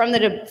 but from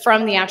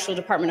the actual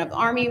Department of the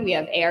Army, we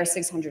have AR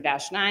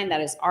 600-9.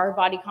 That is our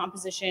body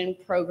composition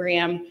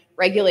program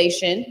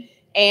regulation,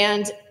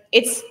 and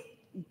it's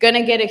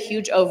gonna get a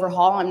huge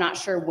overhaul. I'm not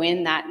sure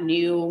when that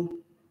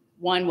new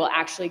one will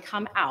actually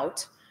come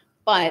out,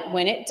 but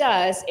when it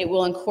does, it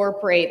will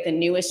incorporate the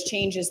newest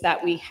changes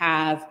that we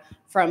have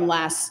from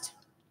last,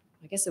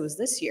 I guess it was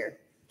earlier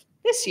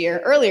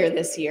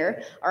this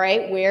year, all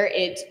right, where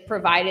it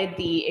provided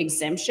the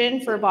exemption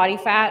for body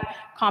fat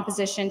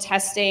composition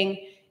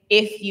testing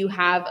if you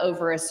have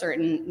over a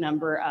certain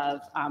number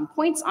of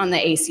points on the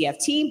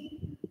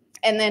ACFT,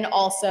 and then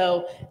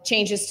also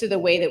changes to the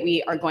way that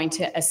we are going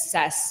to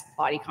assess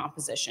body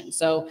composition.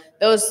 So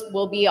those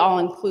will be all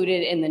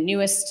included in the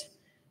newest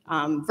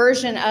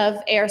version of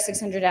AR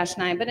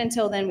 600-9, but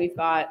until then, we've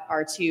got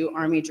our 2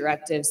 Army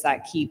directives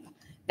that keep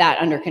that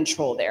under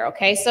control there,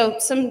 okay? So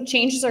some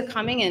changes are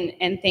coming,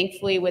 and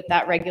thankfully with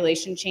that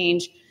regulation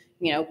change,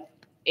 you know,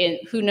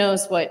 who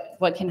knows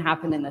what can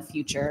happen in the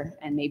future,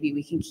 and maybe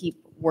we can keep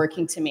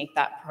working to make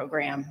that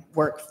program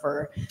work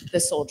for the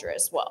soldier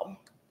as well.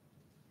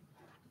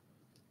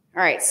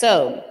 All right,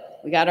 so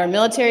we got our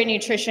military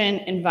nutrition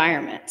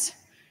environment.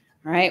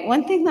 All right,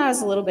 one thing that I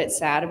was a little bit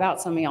sad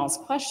about some of y'all's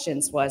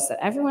questions was that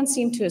everyone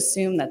seemed to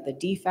assume that the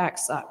DFAC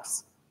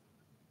sucks.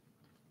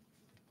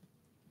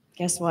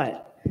 Guess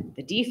what?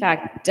 The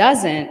DFAC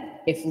doesn't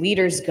if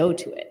leaders go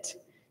to it,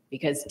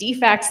 because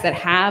DFACs that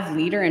have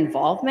leader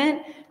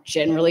involvement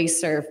generally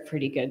serve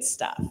pretty good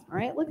stuff. All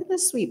right, look at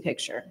this sweet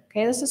picture.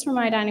 Okay, this is from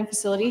my dining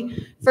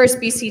facility. First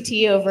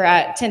BCT over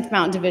at 10th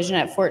Mountain Division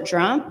at Fort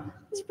Drum.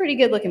 It's a pretty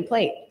good looking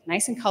plate,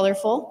 nice and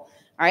colorful.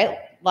 All right,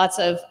 lots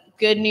of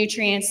good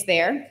nutrients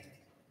there.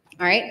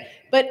 All right,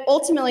 but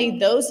ultimately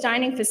those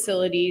dining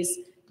facilities,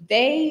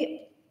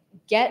 they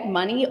get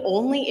money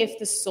only if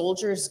the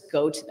soldiers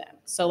go to them.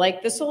 So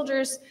like the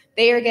soldiers,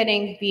 they are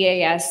getting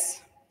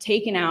BAS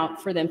taken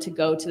out for them to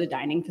go to the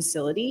dining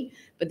facility,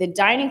 but the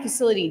dining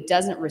facility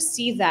doesn't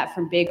receive that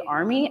from Big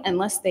Army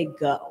unless they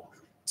go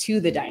to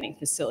the dining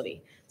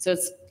facility. So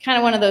it's kind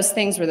of one of those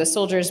things where the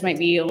soldiers might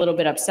be a little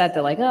bit upset.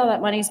 They're like, oh, that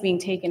money's being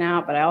taken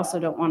out, but I also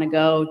don't want to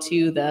go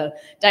to the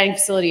dining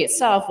facility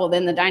itself. Well,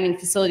 then the dining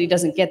facility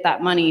doesn't get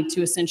that money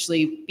to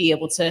essentially be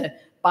able to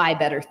buy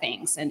better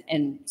things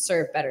and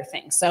serve better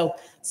things. So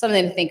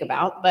something to think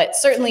about. But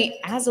certainly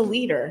as a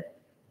leader,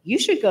 you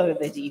should go to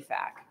the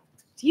DFAC.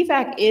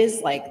 DFAC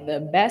is like the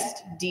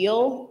best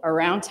deal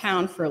around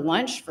town for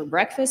lunch, for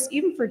breakfast,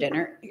 even for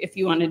dinner, if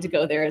you wanted to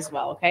go there as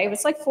well, okay?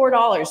 It's like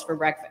 $4 for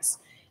breakfast.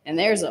 And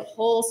there's a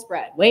whole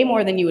spread, way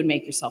more than you would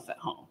make yourself at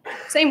home.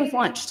 Same with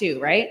lunch too,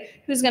 right?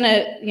 Who's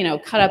gonna,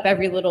 cut up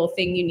every little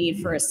thing you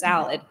need for a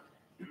salad?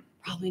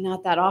 Probably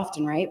not that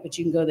often, right? But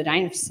you can go to the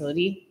dining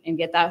facility and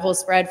get that whole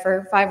spread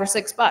for $5 or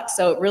 $6.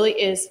 So it really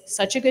is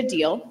such a good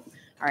deal,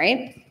 all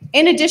right?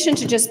 In addition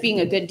to just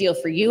being a good deal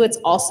for you, it's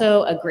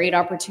also a great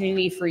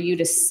opportunity for you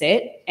to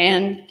sit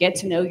and get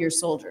to know your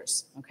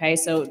soldiers, okay?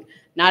 So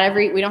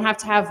we don't have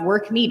to have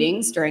work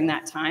meetings during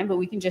that time, but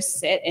we can just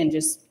sit and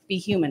just be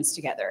humans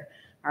together.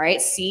 All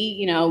right,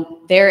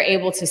 they're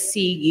able to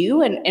see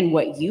you and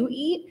what you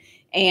eat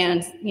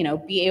and,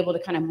 be able to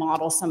kind of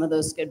model some of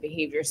those good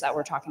behaviors that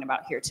we're talking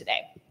about here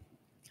today.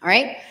 All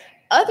right,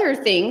 other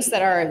things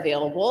that are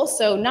available.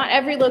 So not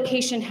every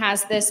location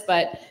has this,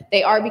 but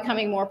they are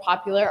becoming more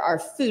popular, are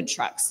food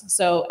trucks.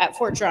 So at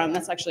Fort Drum,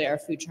 that's actually our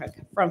food truck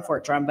from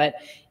Fort Drum, but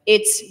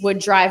it would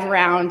drive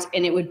around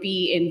and it would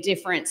be in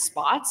different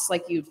spots.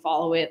 Like you'd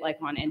follow it like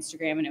on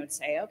Instagram and it would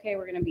say, okay,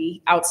 we're gonna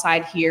be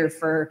outside here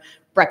for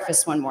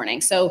breakfast one morning.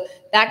 So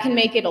that can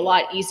make it a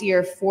lot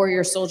easier for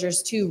your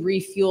soldiers to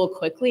refuel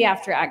quickly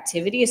after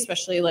activity,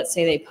 especially let's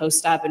say they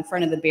post up in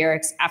front of the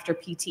barracks after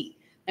PT.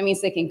 That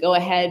means they can go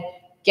ahead,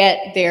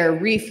 get their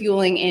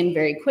refueling in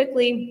very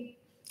quickly,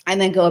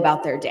 and then go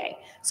about their day.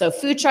 So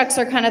food trucks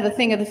are kind of the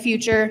thing of the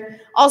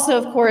future. Also,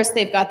 of course,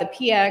 they've got the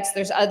PX.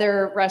 There's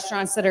other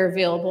restaurants that are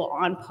available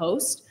on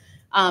post.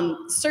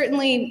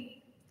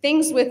 Certainly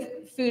things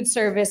with food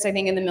service, I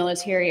think in the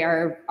military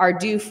are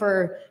due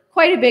for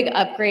quite a big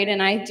upgrade,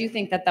 and I do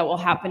think that will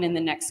happen in the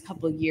next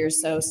couple of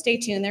years. So stay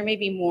tuned. There may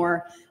be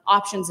more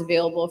options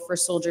available for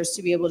soldiers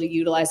to be able to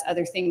utilize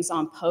other things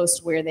on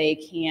post where they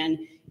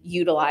can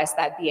utilize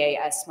that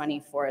BAS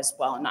money for as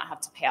well and not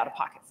have to pay out of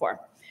pocket for.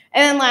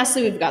 And then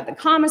lastly, we've got the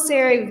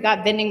commissary, we've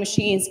got vending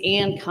machines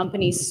and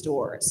company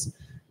stores.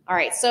 All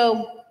right,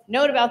 so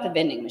note about the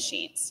vending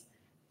machines.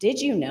 Did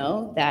you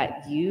know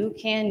that you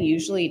can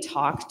usually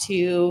talk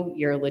to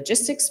your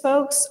logistics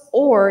folks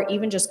or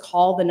even just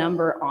call the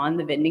number on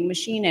the vending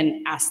machine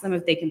and ask them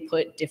if they can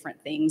put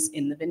different things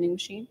in the vending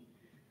machine?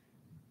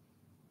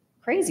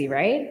 Crazy,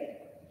 right?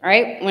 All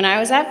right, when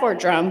I was at Fort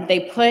Drum, they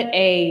put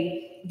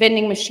a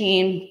vending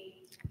machine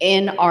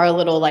in our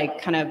little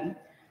kind of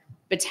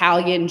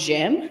battalion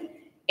gym,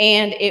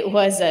 and it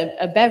was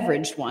a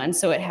beverage one.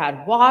 So it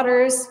had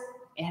waters,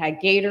 it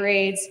had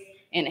Gatorades,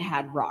 and it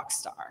had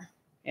Rockstar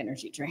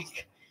energy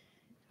drink.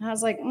 And I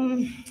was like,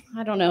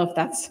 I don't know if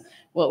that's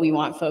what we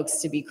want folks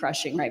to be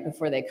crushing right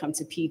before they come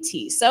to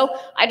PT. So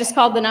I just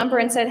called the number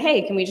and said,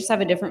 hey, can we just have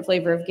a different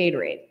flavor of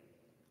Gatorade?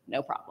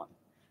 No problem.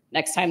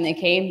 Next time they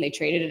came, they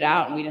traded it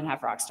out and we didn't have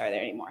Rockstar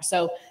there anymore.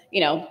 So,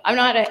 I'm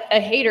not a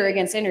hater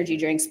against energy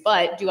drinks,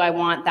 but do I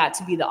want that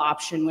to be the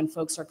option when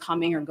folks are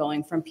coming or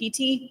going from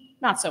PT?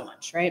 Not so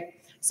much, right?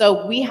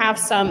 So we have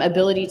some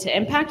ability to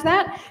impact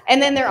that.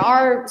 And then there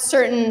are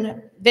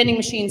certain vending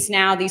machines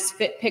now, these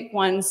pick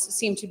ones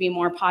seem to be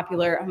more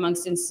popular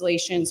amongst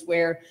installations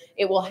where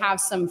it will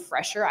have some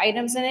fresher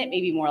items in it,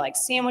 maybe more like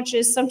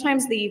sandwiches.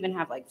 Sometimes they even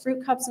have like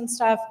fruit cups and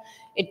stuff.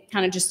 It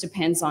kind of just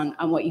depends on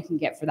what you can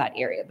get for that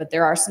area, but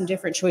there are some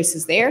different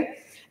choices there.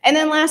 And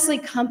then lastly,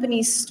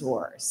 company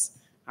stores.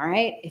 All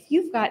right, if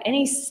you've got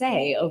any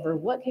say over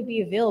what could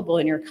be available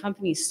in your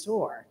company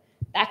store,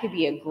 that could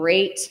be a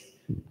great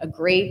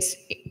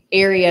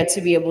area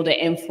to be able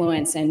to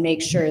influence and make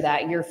sure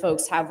that your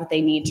folks have what they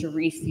need to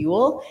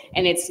refuel,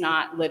 and it's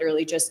not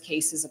literally just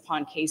cases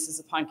upon cases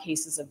upon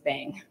cases of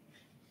bang.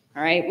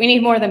 All right, we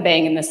need more than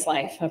bang in this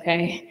life,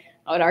 okay?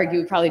 I would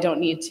argue we probably don't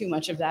need too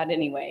much of that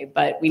anyway,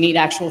 but we need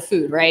actual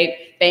food, right?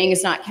 Bang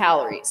is not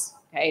calories,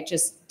 okay? It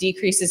just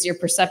decreases your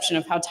perception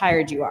of how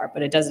tired you are,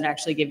 but it doesn't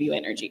actually give you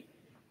energy.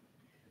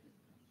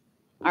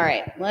 All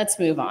right, let's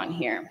move on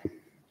here.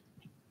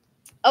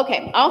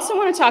 Okay, I also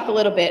want to talk a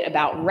little bit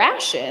about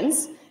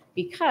rations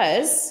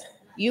because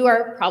you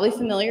are probably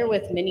familiar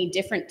with many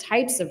different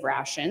types of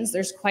rations.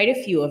 There's quite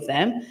a few of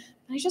them.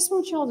 But I just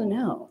want y'all to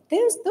know,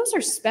 those are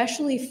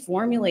specially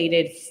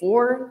formulated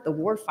for the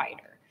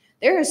warfighter.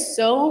 There is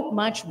so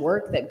much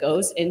work that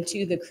goes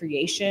into the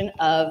creation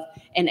of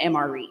an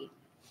MRE.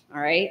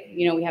 All right.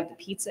 You know, we have the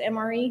pizza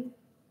MRE.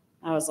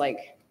 I was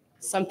like,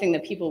 something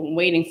that people have been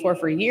waiting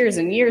for years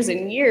and years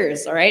and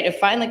years. All right. It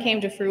finally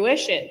came to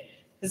fruition.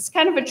 It's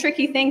kind of a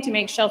tricky thing to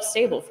make shelf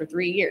stable for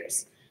 3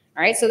 years.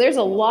 All right. So there's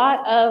a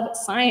lot of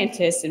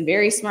scientists and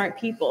very smart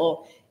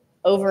people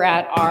over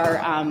at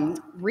our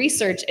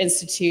research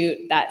institute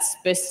that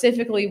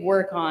specifically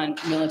work on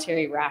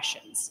military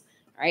rations.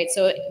 All right,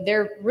 so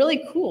they're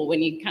really cool when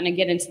you kind of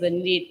get into the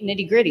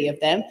nitty gritty of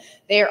them.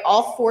 They are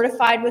all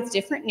fortified with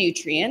different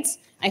nutrients.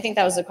 I think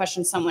that was a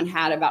question someone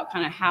had about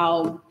kind of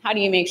how do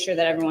you make sure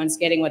that everyone's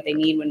getting what they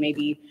need when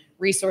maybe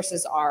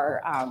resources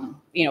are,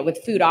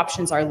 with food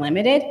options are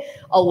limited.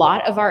 A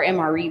lot of our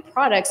MRE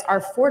products are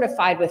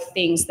fortified with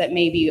things that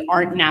maybe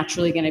aren't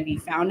naturally going to be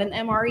found in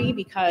MRE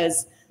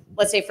because,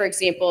 let's say, for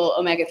example,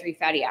 omega-3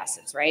 fatty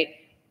acids, right?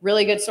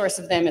 Really good source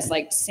of them is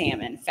like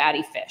salmon,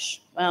 fatty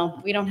fish.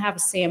 Well, we don't have a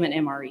salmon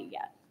MRE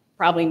yet.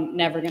 Probably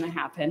never going to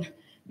happen.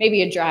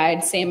 Maybe a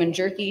dried salmon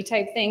jerky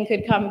type thing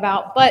could come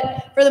about,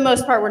 but for the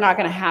most part, we're not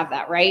going to have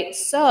that, right?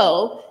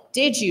 So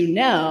did you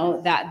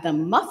know that the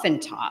muffin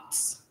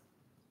tops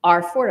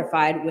are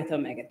fortified with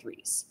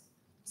omega-3s?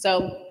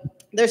 So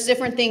there's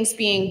different things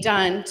being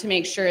done to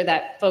make sure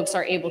that folks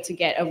are able to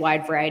get a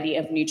wide variety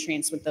of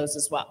nutrients with those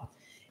as well.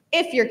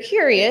 If you're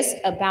curious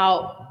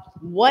about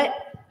what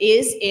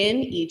is in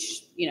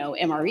each,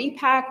 MRE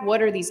pack,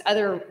 what are these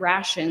other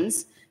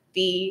rations,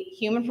 the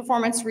Human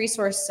Performance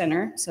Resource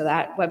Center, so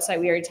that website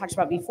we already talked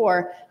about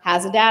before,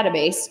 has a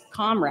database,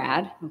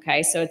 Comrade,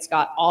 okay? So it's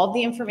got all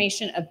the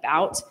information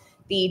about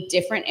the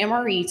different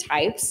MRE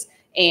types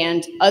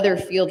and other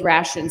field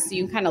rations. So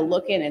you can kind of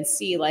look in and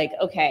see like,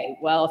 okay,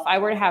 well, if I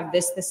were to have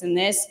this, this, and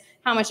this,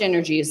 how much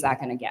energy is that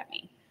going to get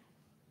me?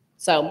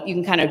 So you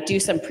can kind of do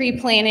some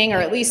pre-planning or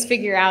at least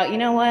figure out, you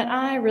know what,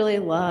 I really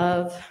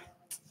love,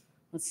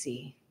 let's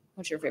see,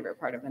 what's your favorite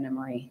part of an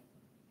MRE?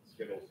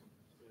 Skittles.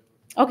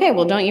 Okay,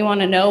 well, don't you want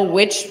to know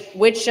which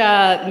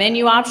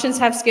menu options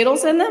have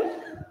Skittles in them?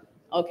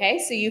 Okay,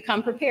 so you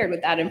come prepared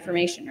with that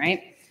information,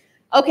 right?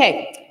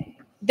 Okay,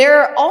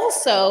 there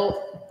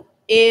also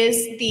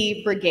is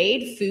the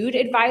brigade food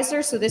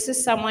advisor. So this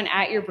is someone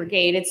at your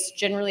brigade. It's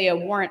generally a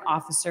warrant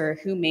officer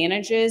who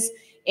manages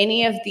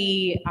any of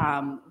the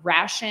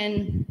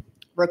ration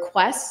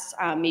requests.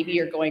 Maybe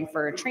you're going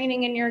for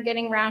training and you're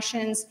getting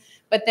rations,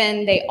 but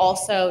then they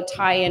also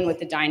tie in with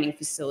the dining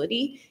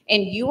facility,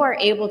 and you are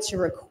able to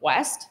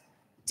request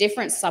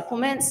different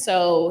supplements.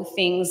 So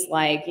things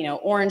like,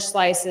 orange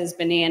slices,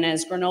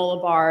 bananas,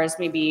 granola bars,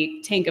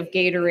 maybe a tank of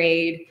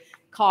Gatorade,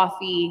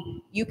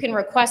 coffee. You can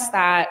request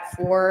that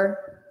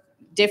for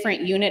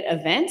different unit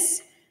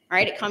events. All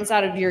right, it comes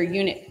out of your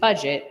unit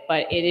budget,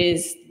 but it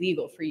is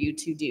legal for you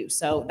to do.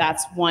 So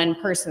that's one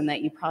person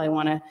that you probably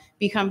want to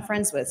become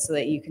friends with so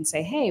that you can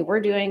say, hey,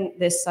 we're doing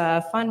this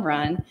fun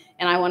run,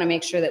 and I want to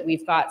make sure that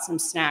we've got some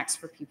snacks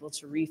for people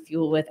to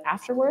refuel with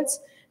afterwards,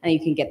 and you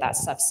can get that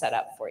stuff set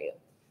up for you.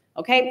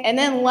 Okay, and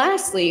then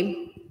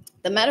lastly,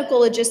 the medical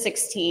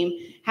logistics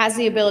team has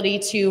the ability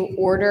to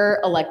order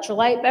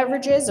electrolyte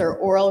beverages or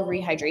oral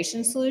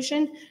rehydration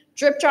solution.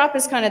 Drip Drop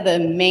is kind of the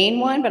main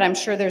one, but I'm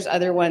sure there's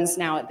other ones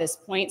now at this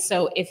point.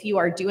 So if you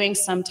are doing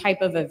some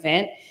type of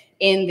event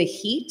in the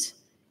heat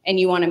and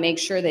you want to make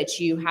sure that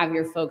you have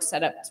your folks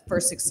set up for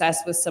success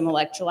with some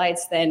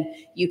electrolytes, then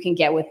you can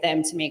get with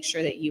them to make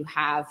sure that you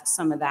have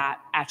some of that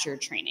at your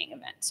training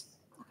event.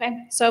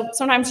 Okay, so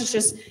sometimes it's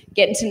just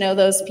getting to know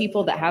those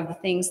people that have the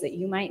things that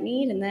you might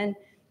need and then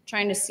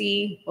trying to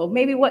see, well,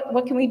 maybe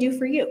what can we do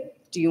for you?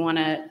 Do you want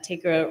to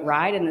take a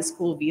ride in this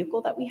cool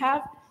vehicle that we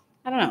have?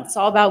 I don't know. It's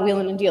all about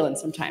wheeling and dealing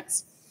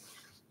sometimes.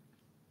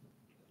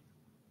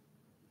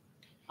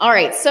 All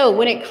right. So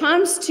when it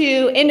comes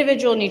to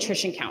individual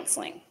nutrition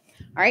counseling,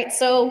 all right.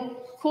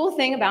 So cool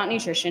thing about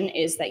nutrition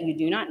is that you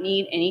do not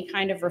need any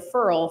kind of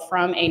referral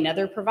from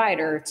another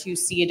provider to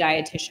see a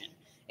dietitian.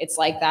 It's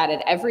like that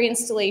at every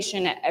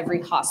installation, at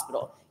every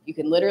hospital. You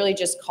can literally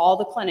just call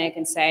the clinic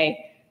and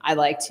say, I'd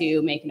like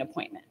to make an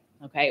appointment.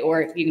 Okay.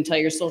 Or you can tell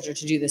your soldier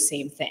to do the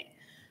same thing.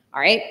 All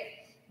right.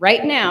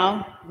 Right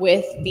now,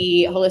 with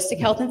the Holistic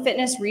Health and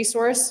Fitness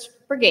Resource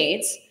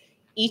Brigades,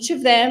 each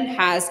of them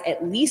has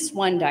at least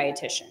one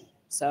dietitian.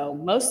 So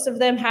most of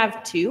them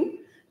have two,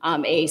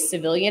 a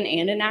civilian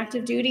and an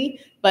active duty,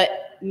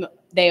 but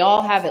they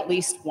all have at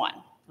least one,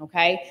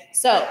 okay?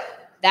 So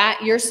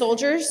that your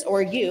soldiers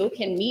or you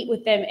can meet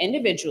with them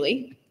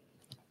individually,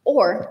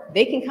 or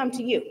they can come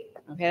to you.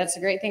 Okay, that's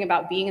the great thing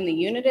about being in the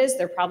unit is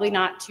they're probably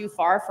not too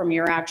far from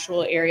your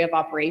actual area of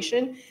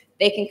operation.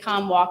 They can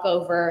come walk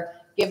over,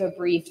 give a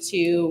brief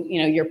to,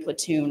 your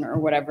platoon or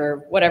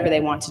whatever they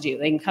want to do.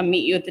 They can come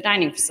meet you at the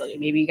dining facility.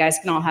 Maybe you guys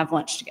can all have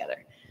lunch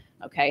together.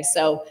 Okay,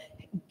 so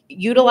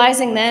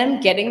utilizing them,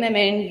 getting them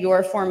in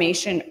your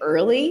formation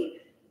early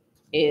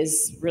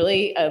is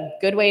really a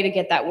good way to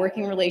get that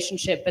working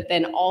relationship. But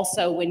then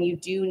also when you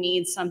do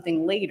need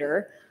something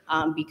later,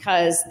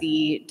 because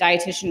the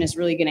dietitian is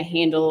really going to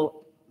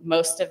handle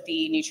most of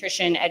the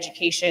nutrition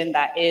education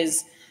that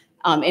is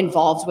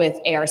involved with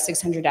AR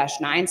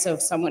 600-9. So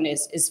if someone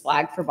is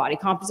flagged for body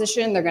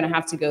composition, they're going to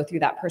have to go through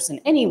that person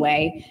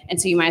anyway. And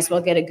so you might as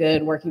well get a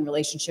good working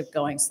relationship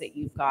going so that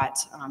you've got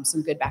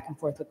some good back and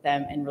forth with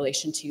them in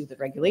relation to the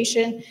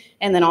regulation.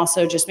 And then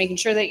also just making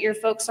sure that your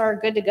folks are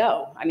good to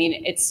go. I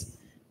mean,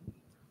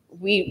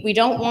 we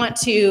don't want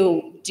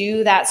to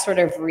do that sort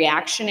of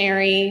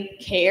reactionary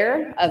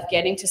care of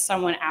getting to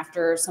someone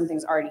after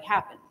something's already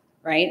happened,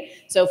 right?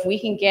 So if we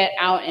can get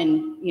out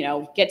and,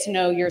 get to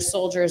know your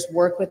soldiers,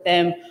 work with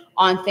them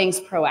on things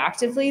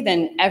proactively,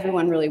 then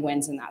everyone really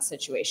wins in that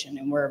situation.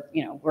 And we're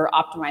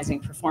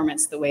optimizing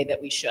performance the way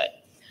that we should.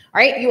 All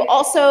right, you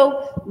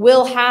also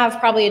will have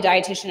probably a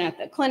dietitian at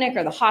the clinic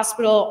or the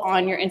hospital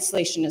on your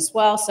installation as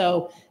well.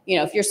 So,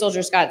 if your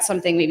soldier's got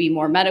something maybe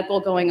more medical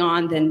going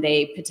on, then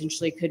they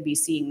potentially could be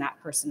seeing that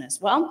person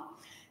as well.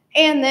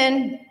 And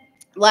then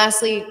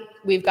lastly,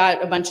 we've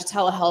got a bunch of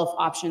telehealth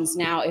options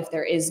now if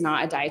there is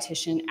not a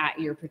dietitian at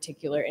your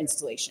particular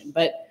installation.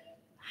 But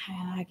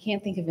I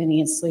can't think of any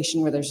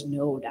installation where there's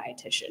no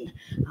dietitian.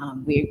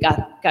 We've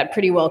got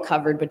pretty well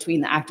covered between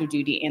the active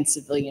duty and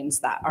civilians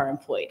that are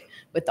employed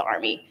with the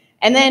Army.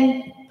 And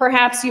then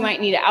perhaps you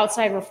might need an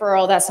outside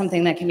referral. That's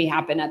something that can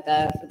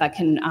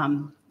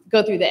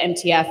go through the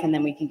MTF, and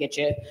then we can get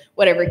you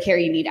whatever care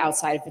you need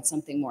outside if it's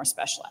something more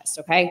specialized,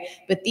 okay?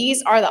 But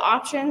these are the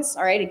options,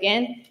 all right?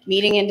 Again,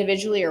 meeting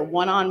individually or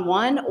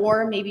one-on-one,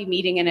 or maybe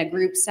meeting in a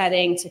group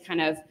setting to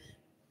kind of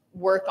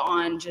work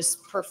on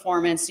just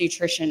performance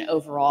nutrition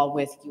overall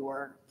with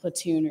your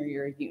platoon or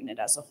your unit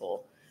as a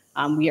whole.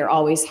 We are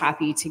always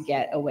happy to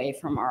get away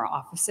from our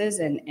offices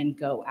and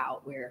go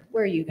out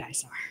where you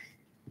guys are.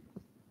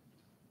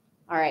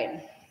 All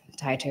right,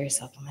 dietary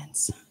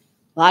supplements.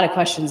 A lot of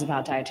questions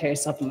about dietary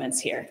supplements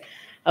here.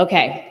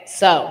 Okay,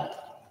 so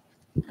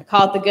I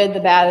call it the good, the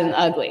bad, and the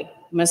ugly.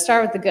 I'm gonna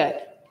start with the good.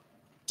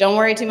 Don't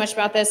worry too much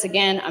about this.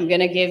 Again, I'm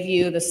gonna give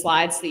you the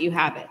slides so that you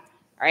have it.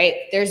 All right,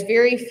 there's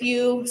very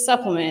few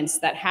supplements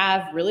that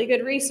have really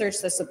good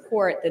research that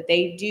support that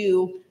they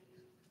do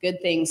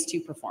good things to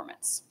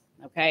performance.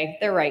 Okay,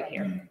 they're right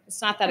here.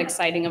 It's not that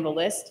exciting of a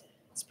list.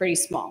 It's pretty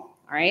small.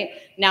 All right,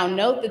 now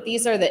note that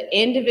these are the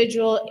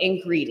individual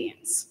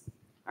ingredients.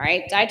 All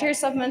right, dietary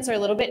supplements are a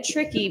little bit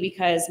tricky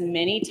because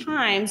many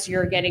times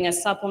you're getting a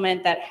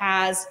supplement that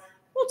has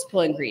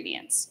multiple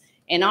ingredients.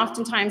 And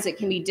oftentimes it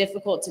can be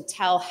difficult to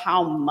tell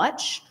how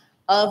much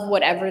of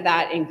whatever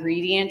that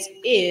ingredient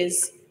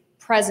is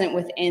present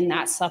within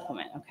that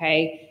supplement,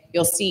 okay?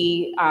 You'll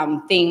see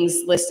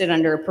things listed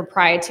under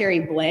proprietary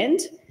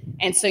blend.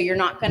 And so you're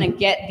not gonna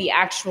get the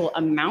actual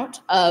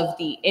amount of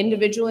the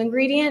individual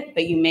ingredient,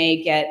 but you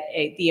may get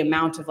the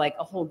amount of like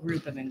a whole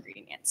group of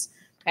ingredients,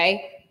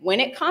 okay? When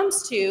it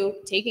comes to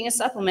taking a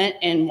supplement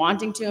and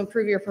wanting to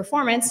improve your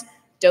performance,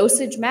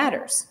 dosage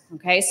matters,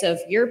 okay? So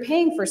if you're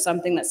paying for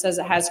something that says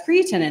it has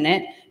creatine in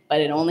it,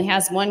 but it only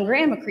has 1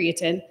 gram of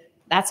creatine,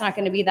 that's not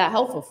going to be that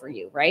helpful for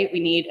you, right? We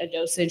need a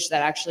dosage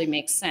that actually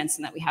makes sense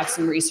and that we have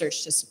some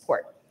research to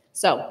support.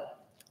 So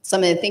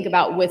something to think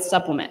about with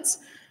supplements,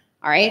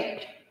 all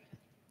right?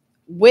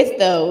 With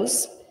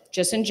those,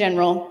 just in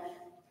general,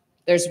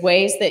 there's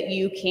ways that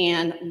you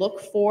can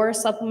look for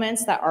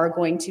supplements that are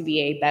going to be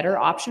a better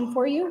option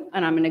for you,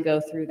 and I'm going to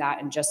go through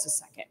that in just a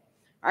second.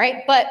 All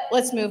right, but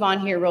let's move on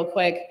here real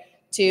quick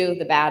to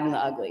the bad and the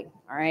ugly.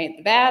 All right,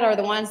 the bad are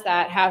the ones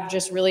that have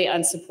just really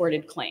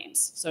unsupported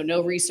claims. So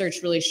no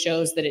research really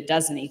shows that it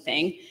does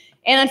anything.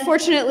 And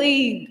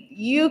unfortunately,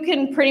 you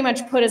can pretty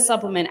much put a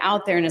supplement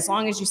out there, and as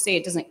long as you say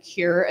it doesn't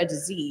cure a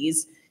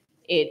disease,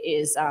 it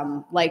is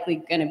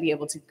likely going to be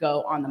able to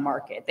go on the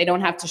market. They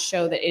don't have to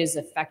show that it is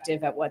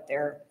effective at what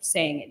they're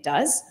saying it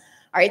does.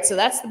 All right, so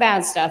that's the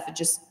bad stuff. It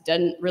just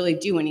doesn't really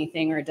do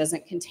anything, or it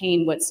doesn't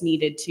contain what's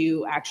needed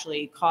to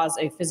actually cause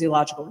a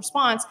physiological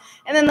response.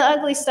 And then the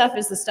ugly stuff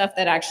is the stuff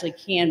that actually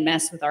can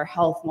mess with our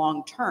health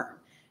long term.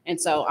 And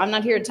so I'm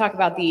not here to talk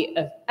about the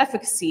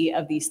efficacy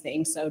of these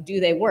things. So do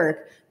they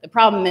work? The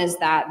problem is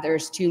that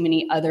there's too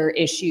many other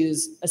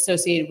issues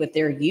associated with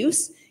their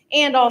use.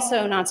 And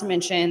also, not to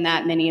mention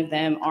that many of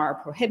them are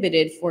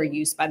prohibited for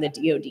use by the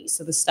DoD.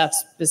 So the stuff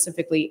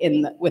specifically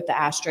with the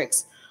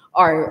asterisks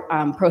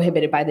are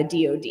prohibited by the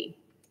DoD.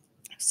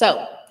 So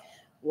a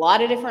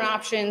lot of different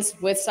options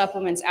with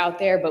supplements out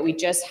there, but we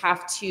just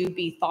have to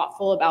be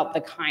thoughtful about the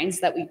kinds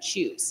that we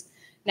choose.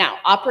 Now,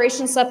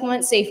 Operation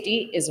Supplement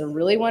Safety is a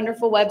really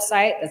wonderful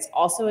website. That's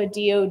also a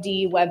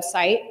DoD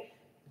website,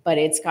 but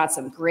it's got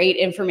some great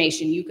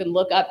information. You can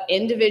look up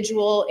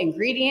individual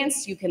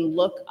ingredients. You can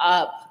look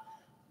up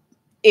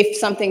if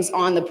something's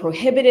on the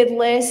prohibited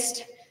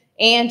list,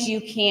 and you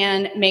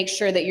can make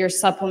sure that your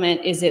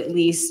supplement is at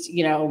least,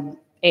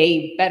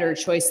 a better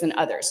choice than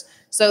others.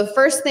 So the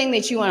first thing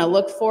that you want to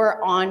look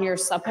for on your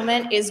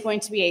supplement is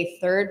going to be a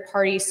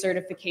third-party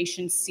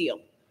certification seal.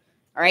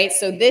 All right,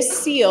 so this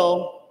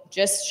seal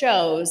just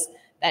shows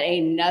that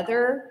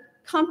another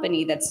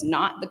company that's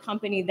not the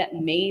company that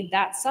made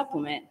that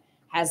supplement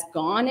has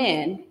gone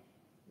in,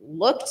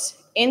 looked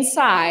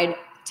inside,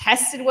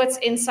 tested what's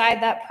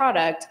inside that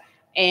product,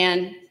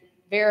 and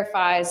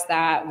verifies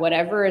that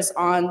whatever is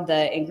on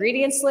the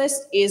ingredients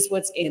list is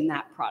what's in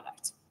that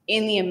product,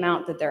 in the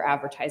amount that they're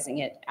advertising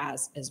it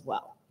as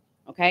well.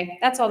 Okay,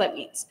 that's all that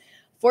means.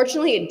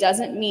 Fortunately, it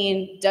doesn't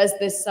mean, does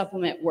this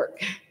supplement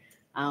work?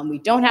 We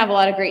don't have a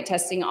lot of great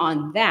testing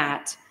on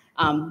that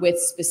with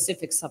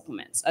specific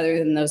supplements, other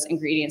than those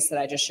ingredients that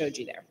I just showed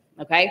you there.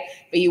 Okay,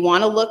 but you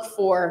want to look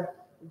for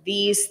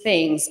these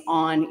things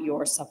on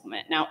your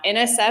supplement. Now,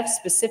 NSF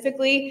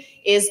specifically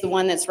is the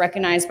one that's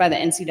recognized by the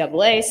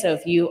NCAA. So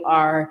if you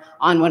are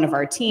on one of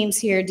our teams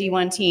here,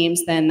 D1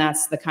 teams, then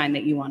that's the kind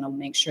that you want to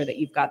make sure that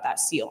you've got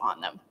that seal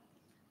on them.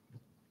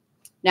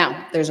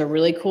 Now, there's a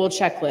really cool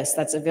checklist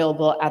that's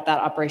available at that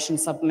Operation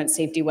Supplement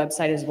Safety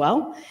website as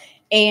well.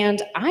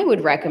 And I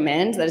would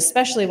recommend that,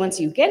 especially once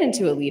you get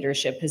into a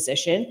leadership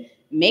position,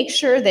 make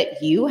sure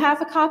that you have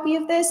a copy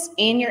of this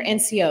and your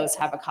NCOs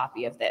have a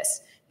copy of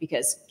this.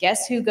 Because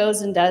guess who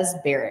goes and does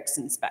barracks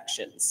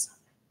inspections?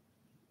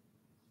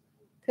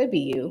 Could be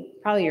you,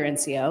 probably your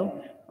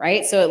NCO,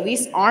 right? So at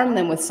least arm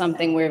them with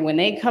something where when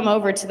they come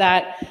over to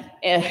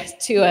that,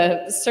 to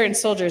a certain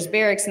soldier's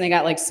barracks and they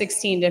got like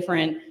 16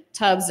 different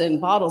tubs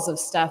and bottles of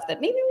stuff, that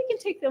maybe we can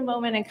take a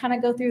moment and kind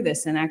of go through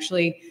this and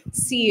actually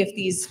see if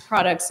these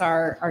products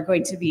are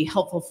going to be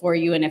helpful for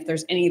you. And if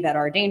there's any that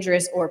are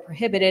dangerous or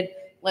prohibited,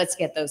 let's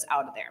get those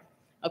out of there.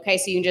 Okay,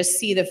 so you can just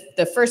see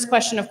the first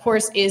question, of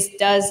course, is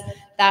does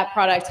that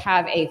product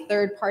have a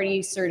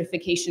third-party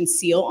certification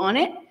seal on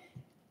it?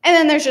 And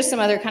then there's just some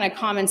other kind of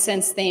common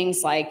sense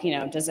things like, you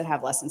know, does it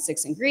have less than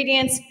 6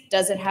 ingredients?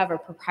 Does it have a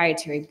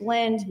proprietary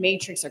blend,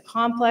 matrix, or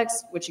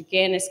complex? Which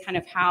again is kind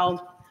of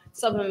how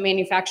supplement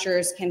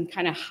manufacturers can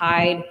kind of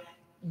hide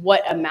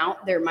what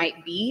amount there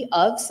might be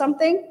of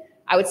something.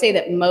 I would say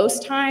that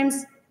most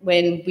times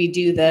when we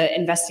do the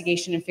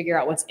investigation and figure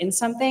out what's in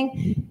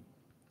something,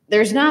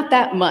 there's not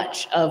that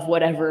much of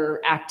whatever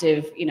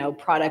active, you know,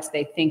 products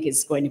they think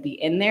is going to be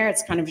in there.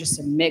 It's kind of just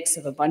a mix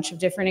of a bunch of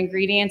different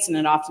ingredients, and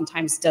it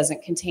oftentimes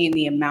doesn't contain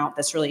the amount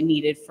that's really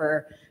needed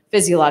for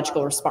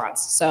physiological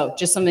response. So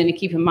just something to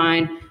keep in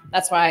mind.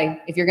 That's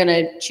why if you're going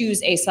to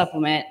choose a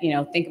supplement, you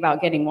know, think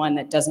about getting one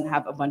that doesn't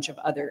have a bunch of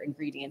other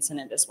ingredients in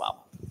it as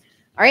well. All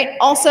right.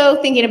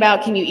 Also thinking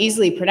about, can you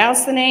easily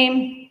pronounce the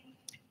name?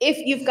 If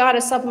you've got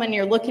a supplement and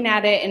you're looking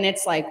at it and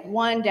it's like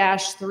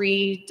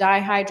 1-3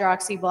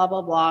 dihydroxy, blah,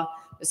 blah, blah,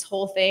 this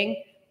whole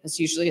thing, that's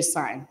usually a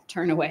sign.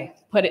 Turn away,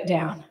 put it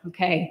down,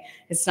 okay?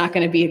 It's not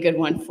going to be a good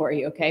one for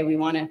you, okay? We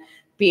want to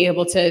be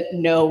able to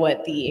know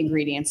what the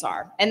ingredients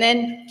are. And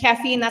then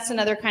caffeine, that's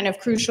another kind of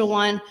crucial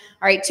one. All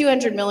right,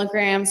 200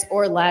 milligrams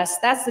or less,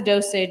 that's the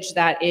dosage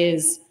that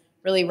is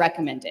really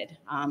recommended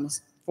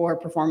for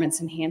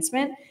performance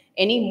enhancement.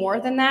 Any more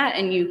than that,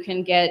 and you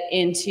can get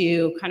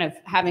into kind of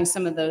having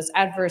some of those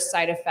adverse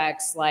side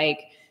effects like,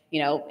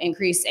 you know,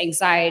 increased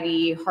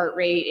anxiety, heart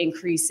rate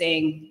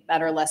increasing,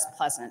 that are less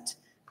pleasant,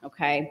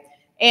 okay?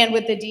 And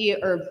with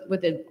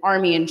the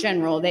Army in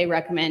general, they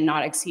recommend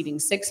not exceeding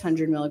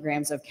 600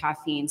 milligrams of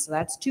caffeine, so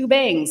that's 2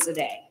 bangs a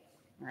day,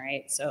 all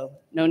right? So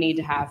no need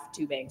to have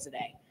 2 bangs a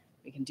day.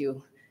 We can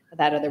do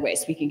that other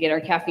ways. We can get our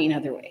caffeine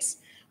other ways.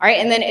 All right,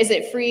 and then is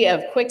it free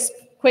of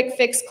quick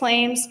fix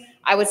claims?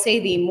 I would say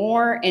the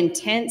more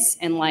intense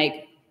and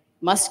like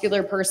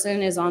muscular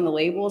person is on the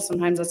label,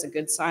 sometimes that's a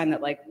good sign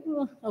that like,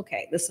 oh,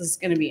 okay, this is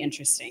going to be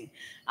interesting.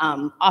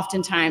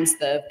 Oftentimes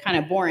the kind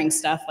of boring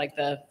stuff, like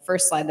the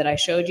first slide that I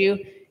showed you,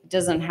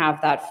 doesn't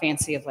have that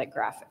fancy of like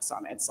graphics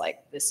on it. It's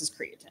like, this is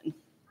creatine.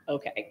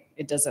 Okay,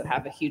 it doesn't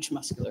have a huge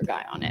muscular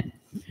guy on it.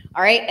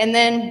 All right, and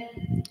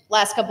then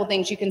last couple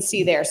things you can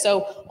see there.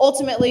 So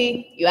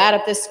ultimately, you add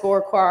up this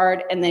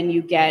scorecard, and then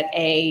you get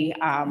a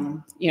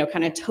you know,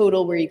 kind of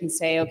total where you can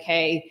say,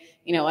 okay,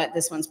 you know what,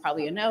 this one's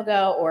probably a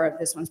no-go, or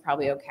this one's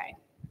probably okay.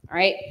 All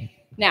right.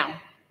 Now,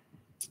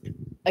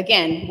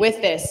 again,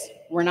 with this,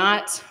 we're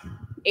not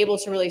able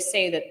to really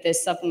say that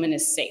this supplement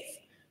is safe.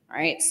 All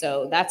right,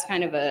 so that's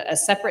kind of a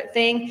separate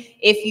thing.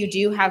 If you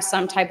do have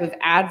some type of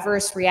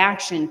adverse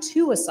reaction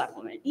to a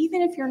supplement,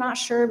 even if you're not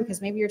sure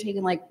because maybe you're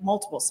taking like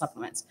multiple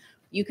supplements,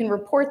 you can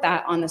report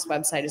that on this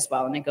website as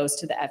well, and it goes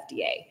to the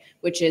FDA,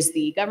 which is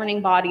the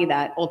governing body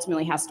that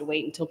ultimately has to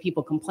wait until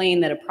people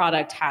complain that a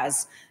product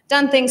has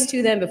done things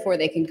to them before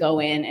they can go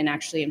in and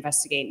actually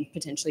investigate and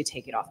potentially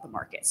take it off the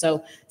market.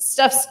 So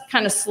stuff's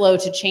kind of slow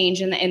to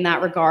change in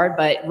that regard,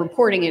 but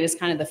reporting it is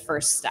kind of the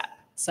first step.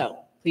 So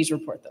please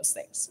report those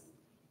things.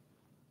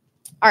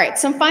 All right,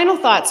 some final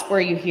thoughts for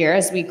you here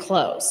as we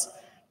close.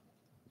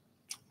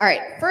 All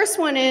right, first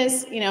one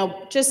is, you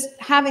know, just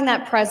having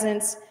that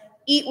presence.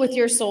 Eat with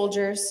your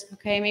soldiers,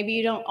 okay? Maybe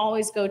you don't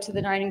always go to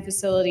the dining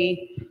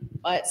facility,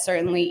 but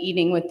certainly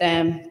eating with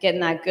them,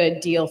 getting that good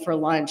deal for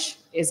lunch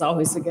is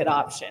always a good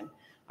option.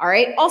 All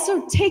right,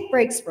 also take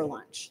breaks for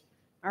lunch.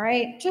 All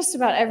right, just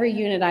about every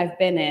unit I've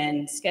been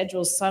in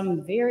schedules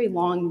some very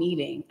long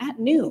meeting at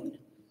noon.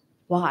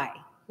 Why?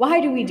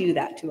 Why do we do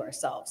that to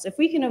ourselves? If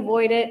we can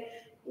avoid it,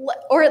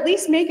 or at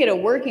least make it a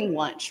working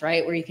lunch,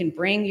 right? Where you can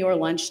bring your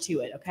lunch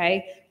to it,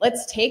 okay?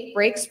 Let's take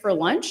breaks for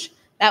lunch.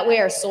 That way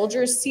our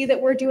soldiers see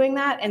that we're doing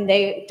that and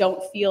they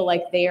don't feel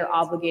like they are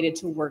obligated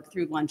to work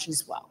through lunch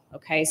as well,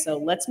 okay? So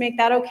let's make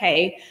that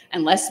okay.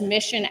 That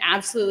mission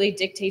absolutely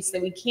dictates that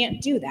we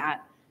can't do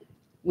that,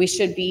 we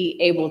should be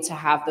able to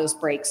have those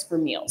breaks for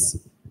meals,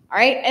 all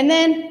right? And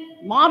then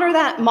model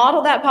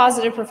that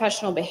positive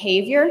professional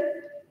behavior,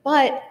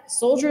 but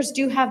soldiers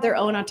do have their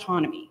own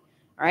autonomy,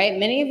 all right?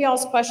 Many of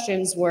y'all's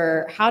questions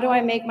were, how do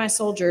I make my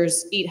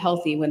soldiers eat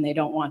healthy when they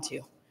don't want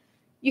to?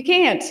 You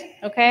can't,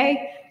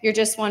 okay? You're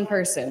just one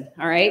person,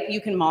 all right? You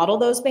can model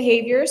those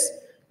behaviors,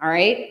 all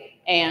right?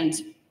 And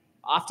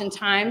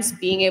oftentimes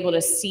being able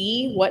to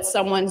see what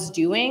someone's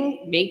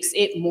doing makes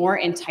it more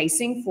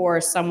enticing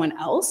for someone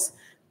else,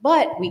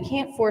 but we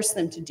can't force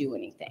them to do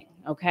anything,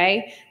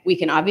 okay? We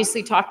can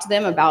obviously talk to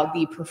them about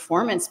the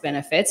performance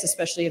benefits,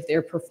 especially if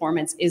their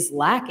performance is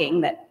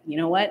lacking, that, you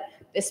know what,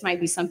 this might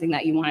be something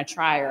that you want to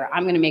try, or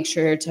I'm going to make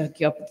sure to hook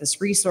you up with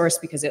this resource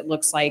because it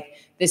looks like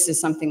this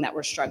is something that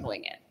we're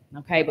struggling in.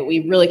 Okay, but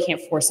we really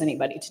can't force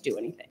anybody to do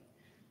anything,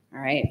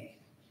 all right?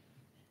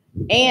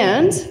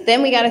 And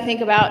then we got to think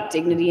about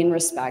dignity and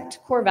respect,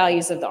 core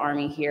values of the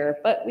Army here,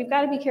 but we've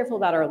got to be careful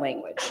about our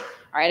language,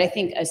 all right? I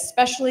think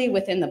especially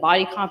within the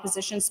body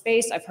composition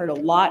space, I've heard a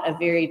lot of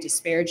very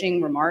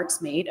disparaging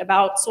remarks made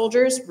about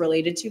soldiers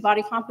related to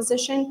body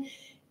composition,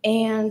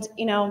 and,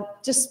 you know,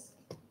 just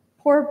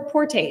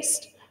poor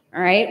taste.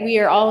 All right, we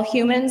are all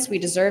humans, we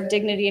deserve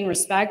dignity and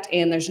respect,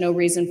 and there's no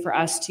reason for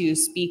us to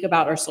speak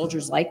about our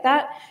soldiers like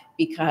that,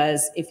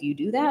 because if you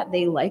do that,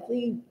 they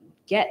likely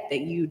get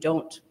that you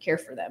don't care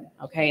for them,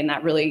 okay? And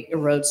that really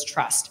erodes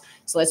trust.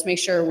 So let's make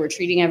sure we're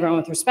treating everyone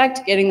with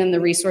respect, getting them the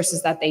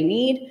resources that they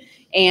need,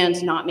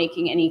 and not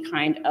making any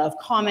kind of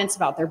comments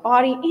about their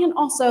body, and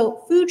also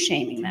food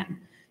shaming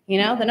them. You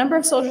know, the number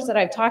of soldiers that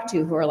I've talked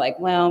to who are like,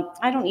 well,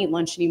 I don't eat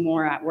lunch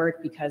anymore at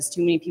work because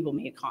too many people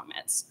made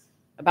comments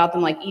about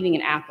them like eating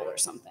an apple or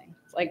something.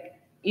 Like,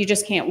 you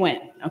just can't win,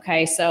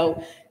 okay?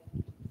 So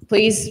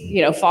please,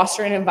 you know,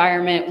 foster an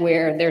environment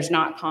where there's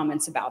not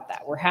comments about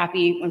that. We're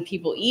happy when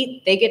people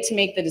eat, they get to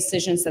make the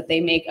decisions that they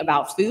make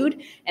about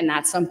food, and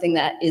that's something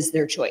that is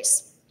their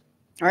choice.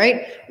 All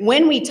right,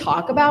 when we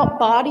talk about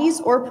bodies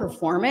or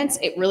performance,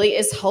 it really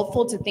is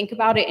helpful to think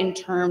about it in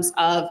terms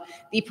of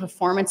the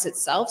performance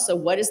itself. So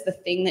what is the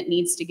thing that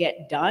needs to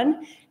get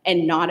done,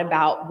 and not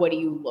about what do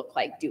you look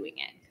like doing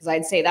it? Because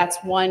I'd say that's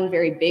one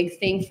very big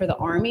thing for the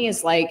Army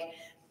is like,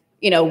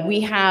 you know,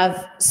 we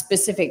have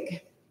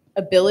specific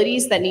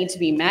abilities that need to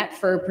be met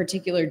for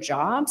particular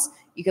jobs.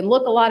 You can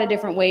look a lot of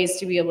different ways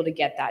to be able to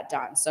get that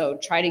done. So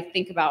try to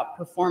think about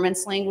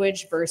performance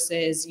language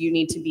versus you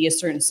need to be a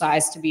certain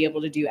size to be able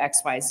to do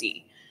X, Y,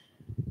 Z.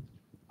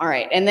 All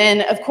right, and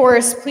then of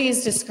course,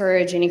 please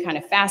discourage any kind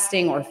of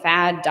fasting or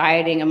fad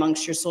dieting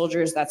amongst your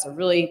soldiers. That's a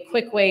really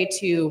quick way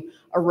to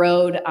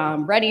erode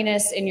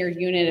readiness in your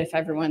unit if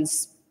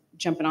everyone's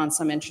jumping on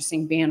some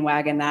interesting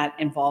bandwagon that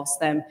involves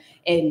them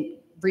in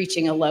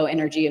reaching a low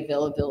energy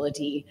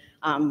availability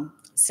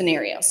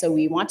scenario. So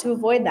we want to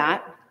avoid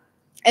that.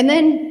 And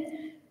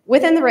then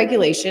within the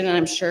regulation, and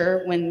I'm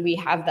sure when we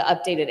have the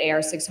updated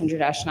AR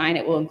 600-9,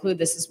 it will include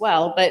this as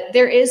well, but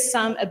there is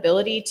some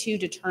ability to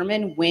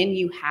determine when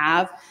you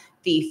have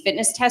the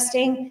fitness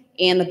testing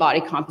and the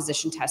body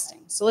composition testing.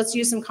 So let's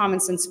use some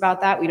common sense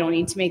about that. We don't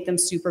need to make them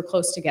super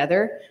close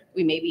together.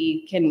 We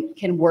maybe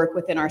can work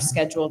within our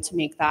schedule to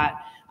make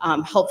that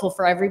helpful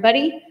for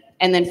everybody.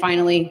 And then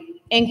finally,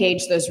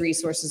 engage those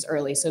resources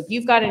early. So if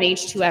you've got an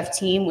H2F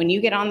team, when you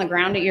get on the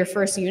ground at your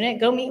first unit,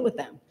 go meet with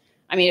them.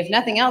 I mean, if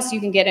nothing else, you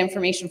can get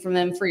information from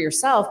them for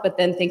yourself, but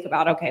then think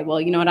about, okay,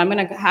 well, you know what, I'm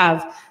gonna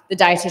have the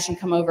dietitian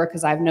come over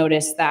because I've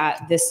noticed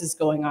that this is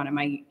going on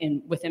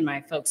within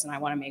my folks, and I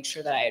wanna make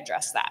sure that I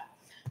address that.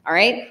 All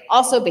right,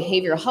 also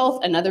behavioral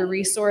health, another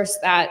resource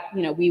that,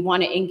 you know, we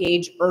wanna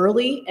engage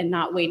early and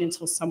not wait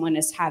until someone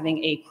is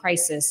having a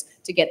crisis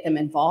to get them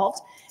involved.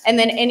 And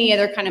then any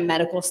other kind of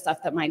medical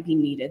stuff that might be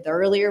needed. The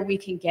earlier we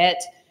can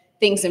get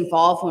things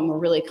involved when we're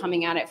really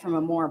coming at it from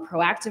a more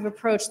proactive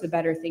approach, the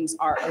better things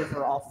are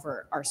overall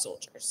for our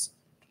soldiers.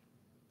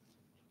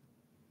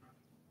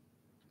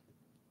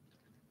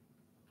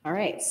 All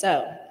right,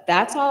 so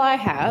that's all I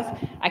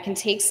have. I can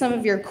take some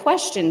of your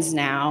questions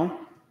now.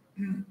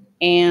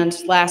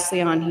 And lastly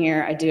on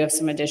here, I do have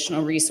some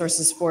additional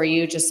resources for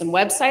you, just some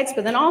websites,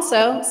 but then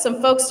also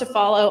some folks to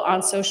follow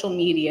on social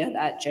media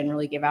that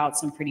generally give out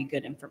some pretty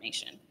good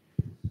information.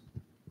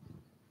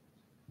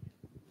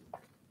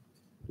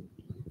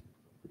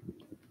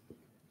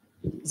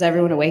 Is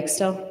everyone awake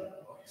still? No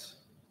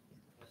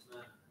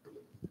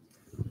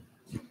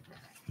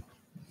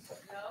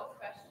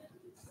questions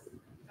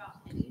about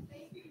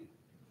anything?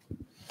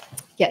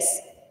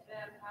 Yes.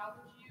 Then how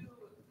would you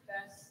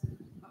best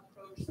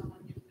approach someone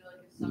you feel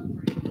like is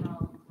suffering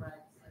from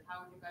Reds? Like,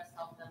 how would you best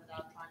help them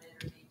without trying to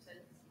intervene?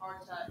 Since it's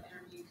hard to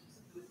intervene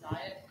with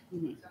diet,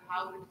 so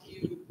how would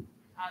you,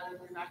 either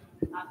through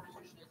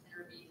nutritionist,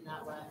 intervene in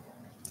that way?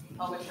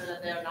 Help make sure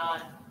that they're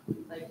not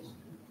like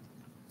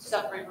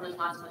suffering from the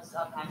consequences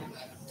of having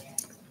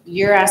Reds.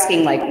 You're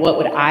asking like, what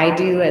would I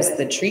do as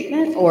the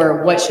treatment,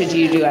 or what should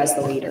you do as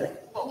the leader?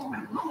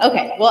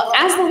 Okay, well,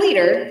 as the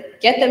leader,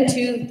 get them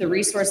to the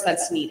resource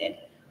that's needed.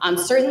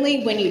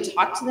 Certainly when you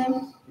talk to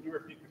them. Can you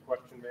repeat the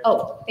question, ma'am?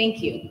 Oh,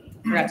 thank you.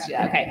 Forgot to do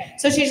that. Okay,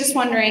 so she's just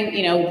wondering,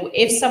 you know,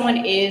 if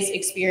someone is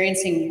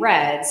experiencing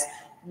REDS,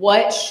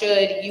 what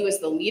should you as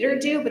the leader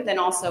do, but then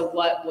also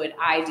what would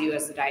I do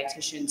as the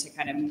dietitian to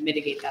kind of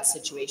mitigate that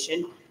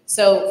situation?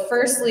 So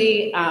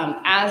firstly,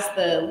 as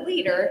the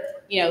leader,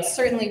 you know,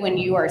 certainly when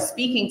you are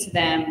speaking to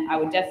them, I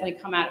would definitely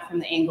come at it from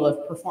the angle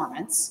of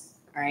performance,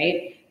 all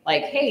right?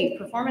 Like, hey,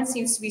 performance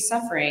seems to be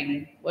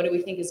suffering. What do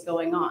we think is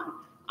going on?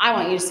 I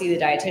want you to see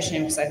the dietitian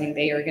because I think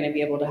they are going to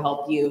be able to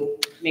help you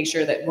make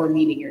sure that we're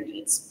meeting your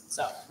needs.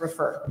 So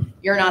refer.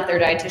 You're not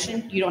their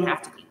dietitian. You don't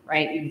have to be,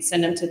 right? You can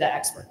send them to the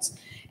experts.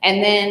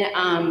 And then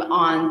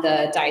on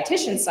the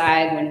dietitian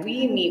side, when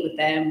we meet with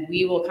them,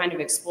 we will kind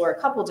of explore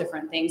a couple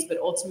different things, but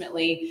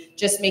ultimately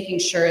just making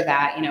sure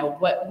that, you know,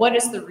 what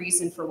is the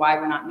reason for why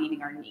we're not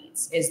meeting our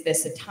needs? Is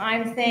this a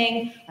time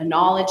thing, a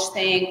knowledge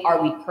thing?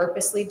 Are we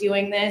purposely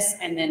doing this?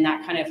 And then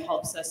that kind of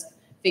helps us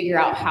figure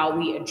out how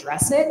we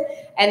address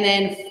it. And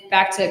then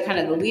back to kind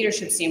of the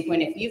leadership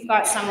standpoint, if you've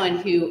got someone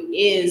who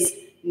is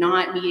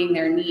not meeting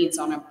their needs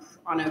on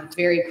a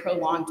very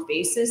prolonged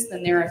basis,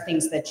 then there are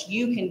things that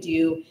you can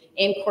do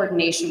in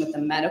coordination with the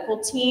medical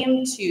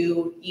team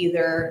to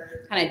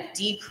either kind of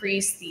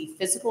decrease the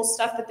physical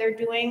stuff that they're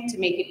doing to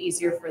make it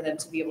easier for them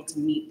to be able to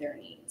meet their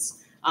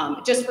needs,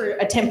 just for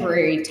a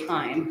temporary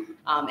time,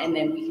 and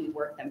then we can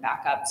work them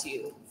back up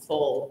to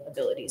full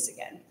abilities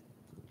again.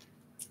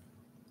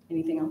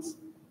 Anything else?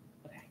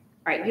 Okay.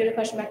 All right, you had a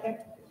question back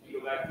there? Can you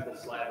go back to the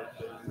slide that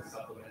shows the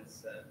supplements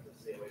that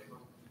to stay away from?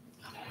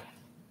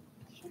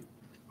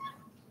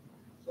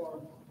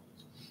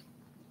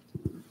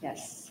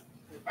 Yes.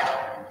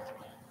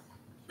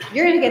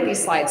 You're going to get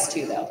these slides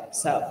too, though.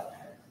 So,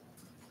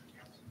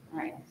 all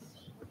right.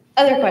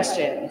 Other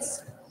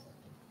questions?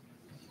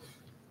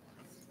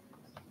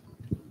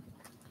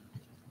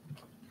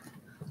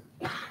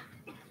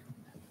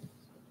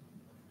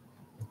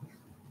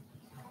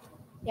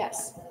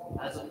 Yes.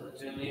 As a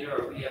platoon leader,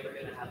 are we ever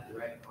going to have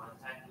direct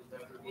contact with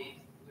our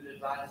brigade food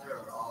advisor,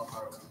 or all of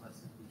our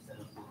requests will be sent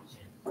up through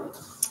the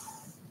chain?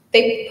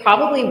 They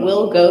probably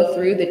will go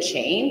through the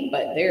chain,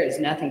 but there is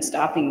nothing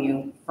stopping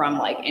you from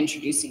like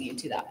introducing you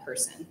to that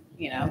person.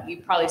 You know,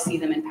 you probably see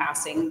them in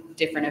passing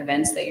different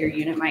events that your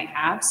unit might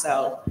have.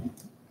 So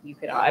you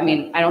could, I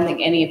mean, I don't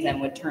think any of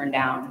them would turn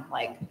down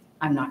like,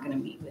 I'm not going to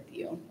meet with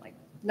you. Like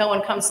no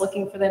one comes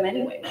looking for them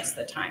anyway most of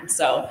the time.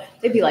 So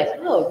they'd be like,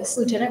 oh, this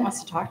lieutenant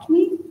wants to talk to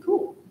me?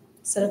 Cool.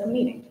 Set up a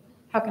meeting.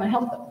 How can I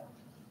help them?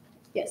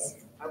 Yes.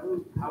 How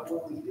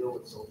will we deal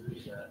with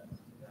soldiers that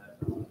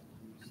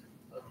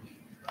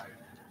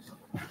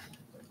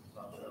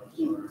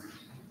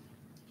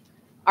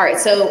All right,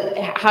 so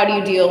how do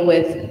you deal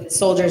with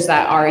soldiers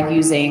that are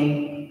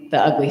using the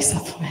ugly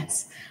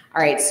supplements?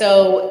 All right,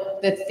 so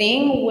the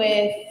thing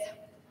with,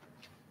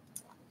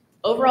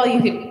 overall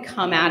you could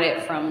come at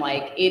it from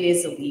like, it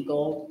is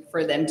illegal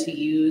for them to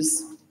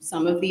use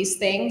some of these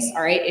things,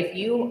 all right? If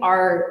you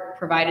are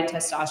provided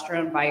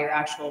testosterone by your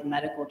actual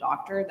medical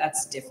doctor,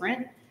 that's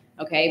different,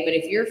 okay? But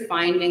if you're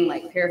finding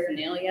like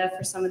paraphernalia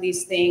for some of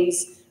these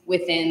things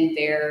within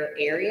their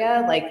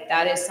area, like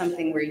that is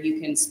something where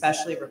you can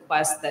specially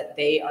request that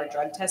they are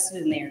drug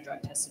tested and they are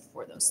drug tested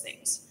for those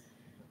things.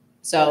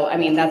 So, I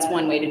mean, that's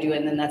one way to do it,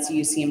 and then that's a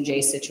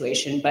UCMJ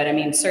situation. But I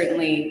mean,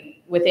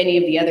 certainly with any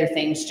of the other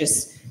things,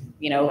 just,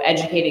 you know,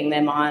 educating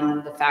them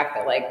on the fact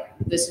that like,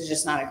 this is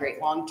just not a great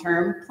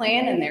long-term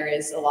plan, and there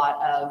is a lot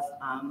of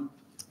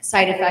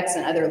side effects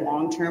and other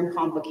long-term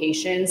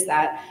complications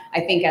that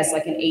I think as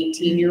like an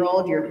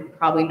 18-year-old, you're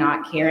probably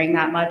not caring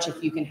that much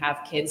if you can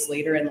have kids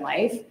later in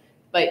life,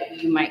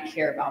 but you might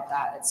care about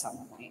that at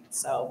some point.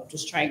 So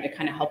just trying to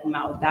kind of help them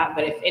out with that.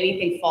 But if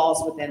anything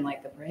falls within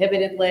like the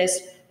prohibited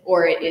list,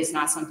 or it is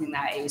not something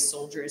that a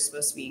soldier is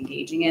supposed to be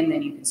engaging in,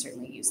 then you can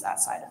certainly use that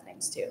side of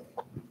things too.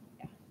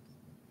 Yeah.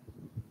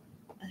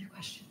 Other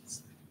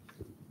questions?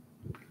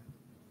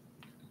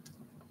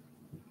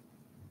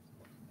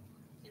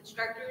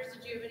 Instructors,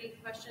 did you have any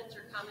questions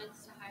or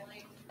comments to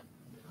highlight?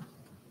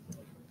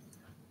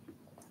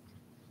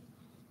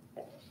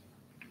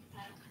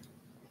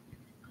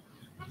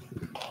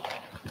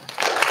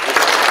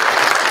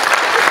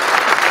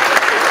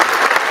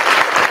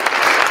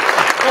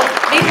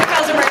 Major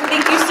Fauser-Martin,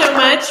 thank you so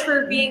much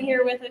for being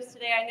here with us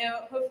today. I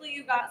know, hopefully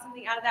you got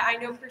something out of that.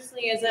 I know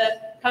personally as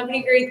a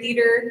company grade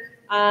leader,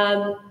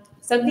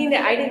 something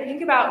that I didn't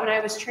think about when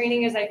I was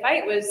training as I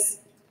fight was,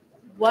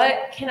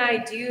 what can I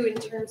do in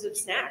terms of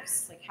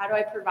snacks? Like, how do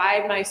I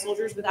provide my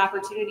soldiers with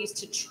opportunities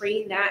to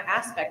train that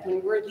aspect?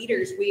 When we're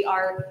leaders, we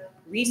are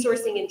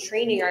resourcing and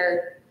training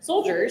our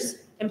soldiers.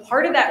 And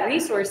part of that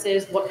resource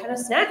is what kind of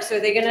snacks are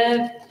they going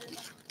to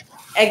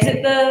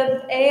exit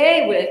the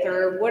AA with,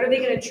 or what are they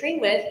going to train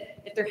with?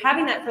 If they're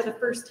having that for the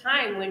first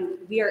time when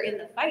we are in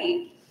the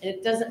fight and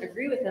it doesn't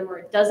agree with them or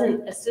it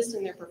doesn't assist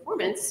in their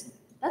performance,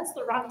 that's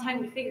the wrong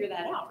time to figure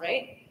that out,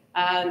 right?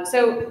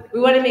 So we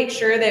want to make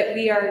sure that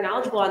we are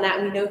knowledgeable on that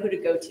and we know who to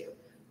go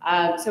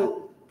to.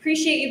 So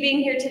Appreciate you being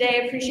here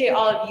today. Appreciate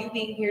all of you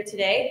being here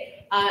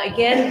today.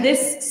 Again,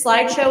 this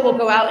slideshow will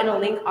go out in a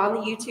link on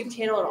the YouTube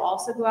channel. It'll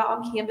also go out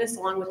on Canvas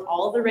along with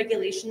all of the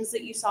regulations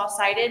that you saw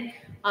cited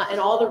and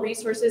all the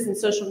resources and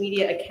social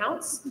media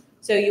accounts.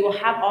 So you will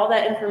have all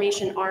that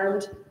information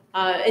armed.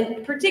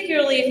 And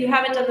particularly if you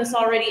haven't done this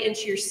already,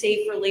 into your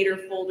Save for Later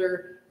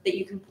folder that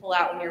you can pull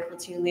out when you're a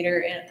platoon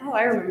leader. And oh,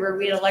 I remember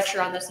we had a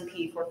lecture on this in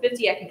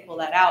PE450. I can pull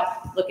that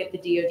out, look at the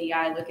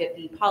DODI, look at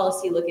the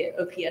policy, look at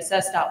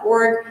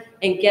opss.org,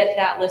 and get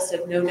that list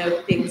of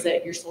no things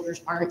that your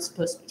soldiers aren't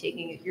supposed to be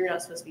taking, you're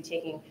not supposed to be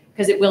taking,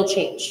 because it will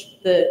change.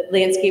 The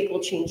landscape will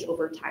change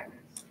over time.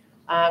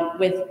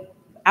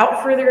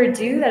 Without further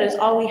ado, that is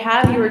all we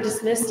have. You are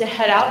dismissed to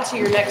head out to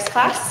your next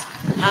class.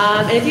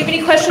 And if you have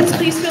any questions,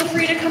 please feel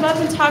free to come up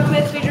and talk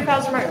with Major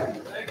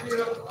Fauser-Martin.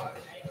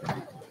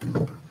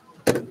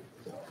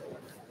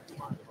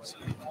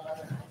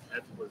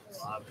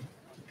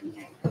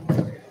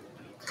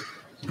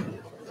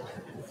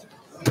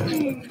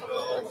 Thank you.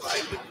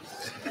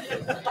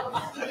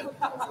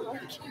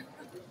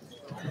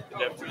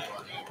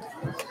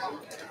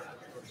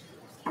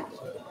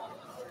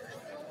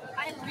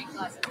 I had 3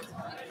 classes.